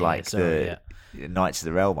Arthur okay, like sorry, the Knights of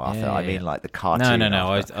the Realm Arthur. Yeah, I yeah, mean yeah. like the cartoon. No.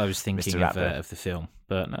 Arthur. I was thinking Mr. Ratburn. of the film.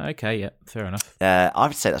 But no, okay, yeah, fair enough. I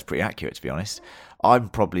would say that's pretty accurate, to be honest. I'm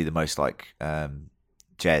probably the most like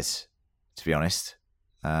Jez, to be honest.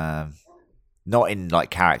 Not in like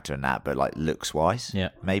character and that, but like looks wise. Yeah.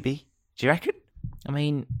 Maybe. Do you reckon? I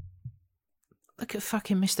mean, look at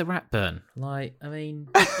fucking Mr. Ratburn. Like, I mean,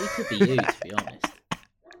 he could be you, to be honest.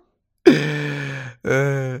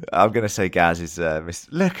 I'm going to say Gaz is Mr.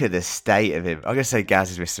 Look at the state of him. I'm going to say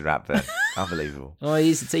Gaz is Mr. Ratburn. Unbelievable. Well,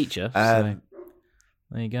 he's a teacher, so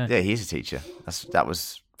there you go. Yeah, he's a teacher. That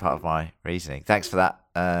was part of my reasoning. Thanks for that.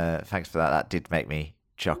 That did make me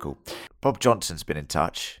chuckle. Bob Johnson's been in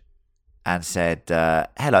touch and said,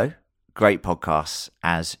 hello, great podcasts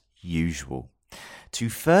as usual. To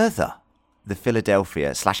further the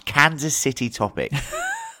Philadelphia/Kansas City topic,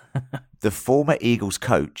 the former Eagles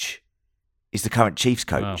coach is the current Chiefs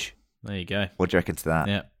coach. Wow. There you go. What do you reckon to that?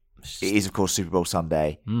 Yeah. It is, of course, Super Bowl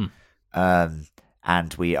Sunday.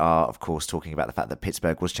 And we are, of course, talking about the fact that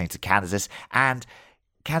Pittsburgh was changed to Kansas, and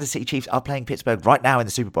Kansas City Chiefs are playing Pittsburgh right now in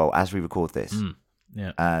the Super Bowl as we record this.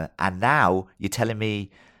 Yeah. And now you're telling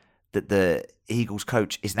me that the Eagles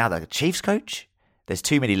coach is now the Chiefs coach? There's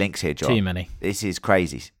too many links here, John. Too many. This is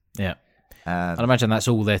crazy. Yeah. I'd imagine that's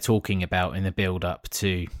all they're talking about in the build-up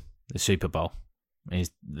to the Super Bowl,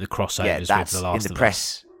 is the crossovers with The Last in of the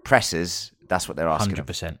Us. presses. That's what they're asking.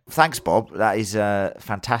 100%. Thanks, Bob. That is a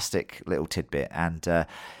fantastic little tidbit. And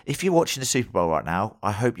if you're watching the Super Bowl right now,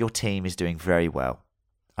 I hope your team is doing very well.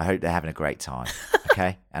 I hope they're having a great time.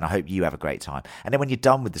 Okay, and I hope you have a great time. And then when you're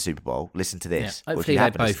done with the Super Bowl, listen to this. Yeah, Or if hopefully you they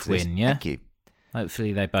haven't listened both to this, win, yeah? Thank you.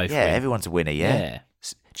 Hopefully they both Yeah, win. everyone's a winner, yeah? Yeah.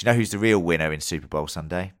 Do you know who's the real winner in Super Bowl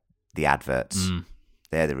Sunday? The adverts.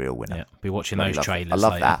 They're the real winner. Yeah. Be watching Bloody those love trailers I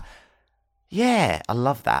love later. that. Yeah, I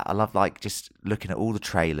love that. I love like just looking at all the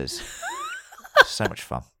trailers. So much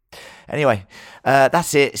fun. Anyway,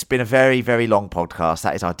 that's it. It's been a very, very long podcast.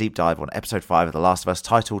 That is our deep dive on episode 5 of The Last of Us,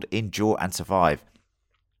 titled Endure and Survive.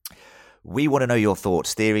 We want to know your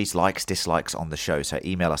thoughts, theories, likes, dislikes on the show. So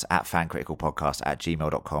email us at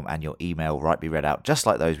fancriticalpodcast@gmail.com, and your email might be read out just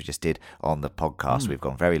like those we just did on the podcast. We've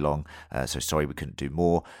gone very long, so sorry we couldn't do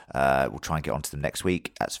more. We'll try and get onto them next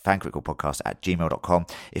week. That's fancriticalpodcast@gmail.com.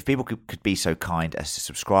 If people could be so kind as to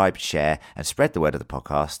subscribe, share, and spread the word of the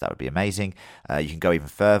podcast, that would be amazing. You can go even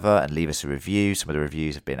further and leave us a review. Some of the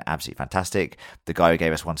reviews have been absolutely fantastic. The guy who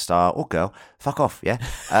gave us 1 star, or girl, fuck off, yeah?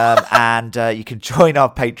 And you can join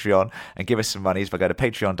our Patreon and give us some money by going to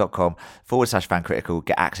patreon.com/fancritical,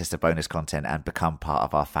 get access to bonus content and become part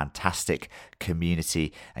of our fantastic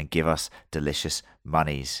community and give us delicious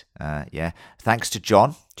monies. Yeah. Thanks to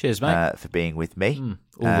John. Cheers, mate. For being with me.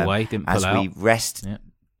 All the way, didn't pull as out. we rest.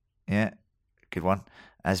 Yeah. Good one.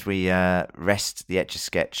 As we rest the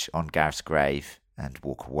Etch-a-Sketch on Gareth's grave and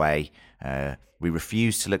walk away, we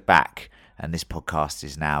refuse to look back, and this podcast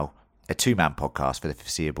is now a 2-man podcast for the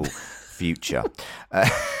foreseeable future.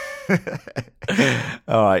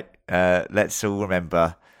 All right, let's all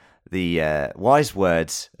remember the wise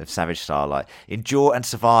words of Savage Starlight. Endure and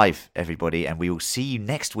survive, everybody, and we will see you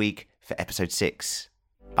next week for episode 6.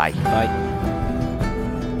 Bye. Bye.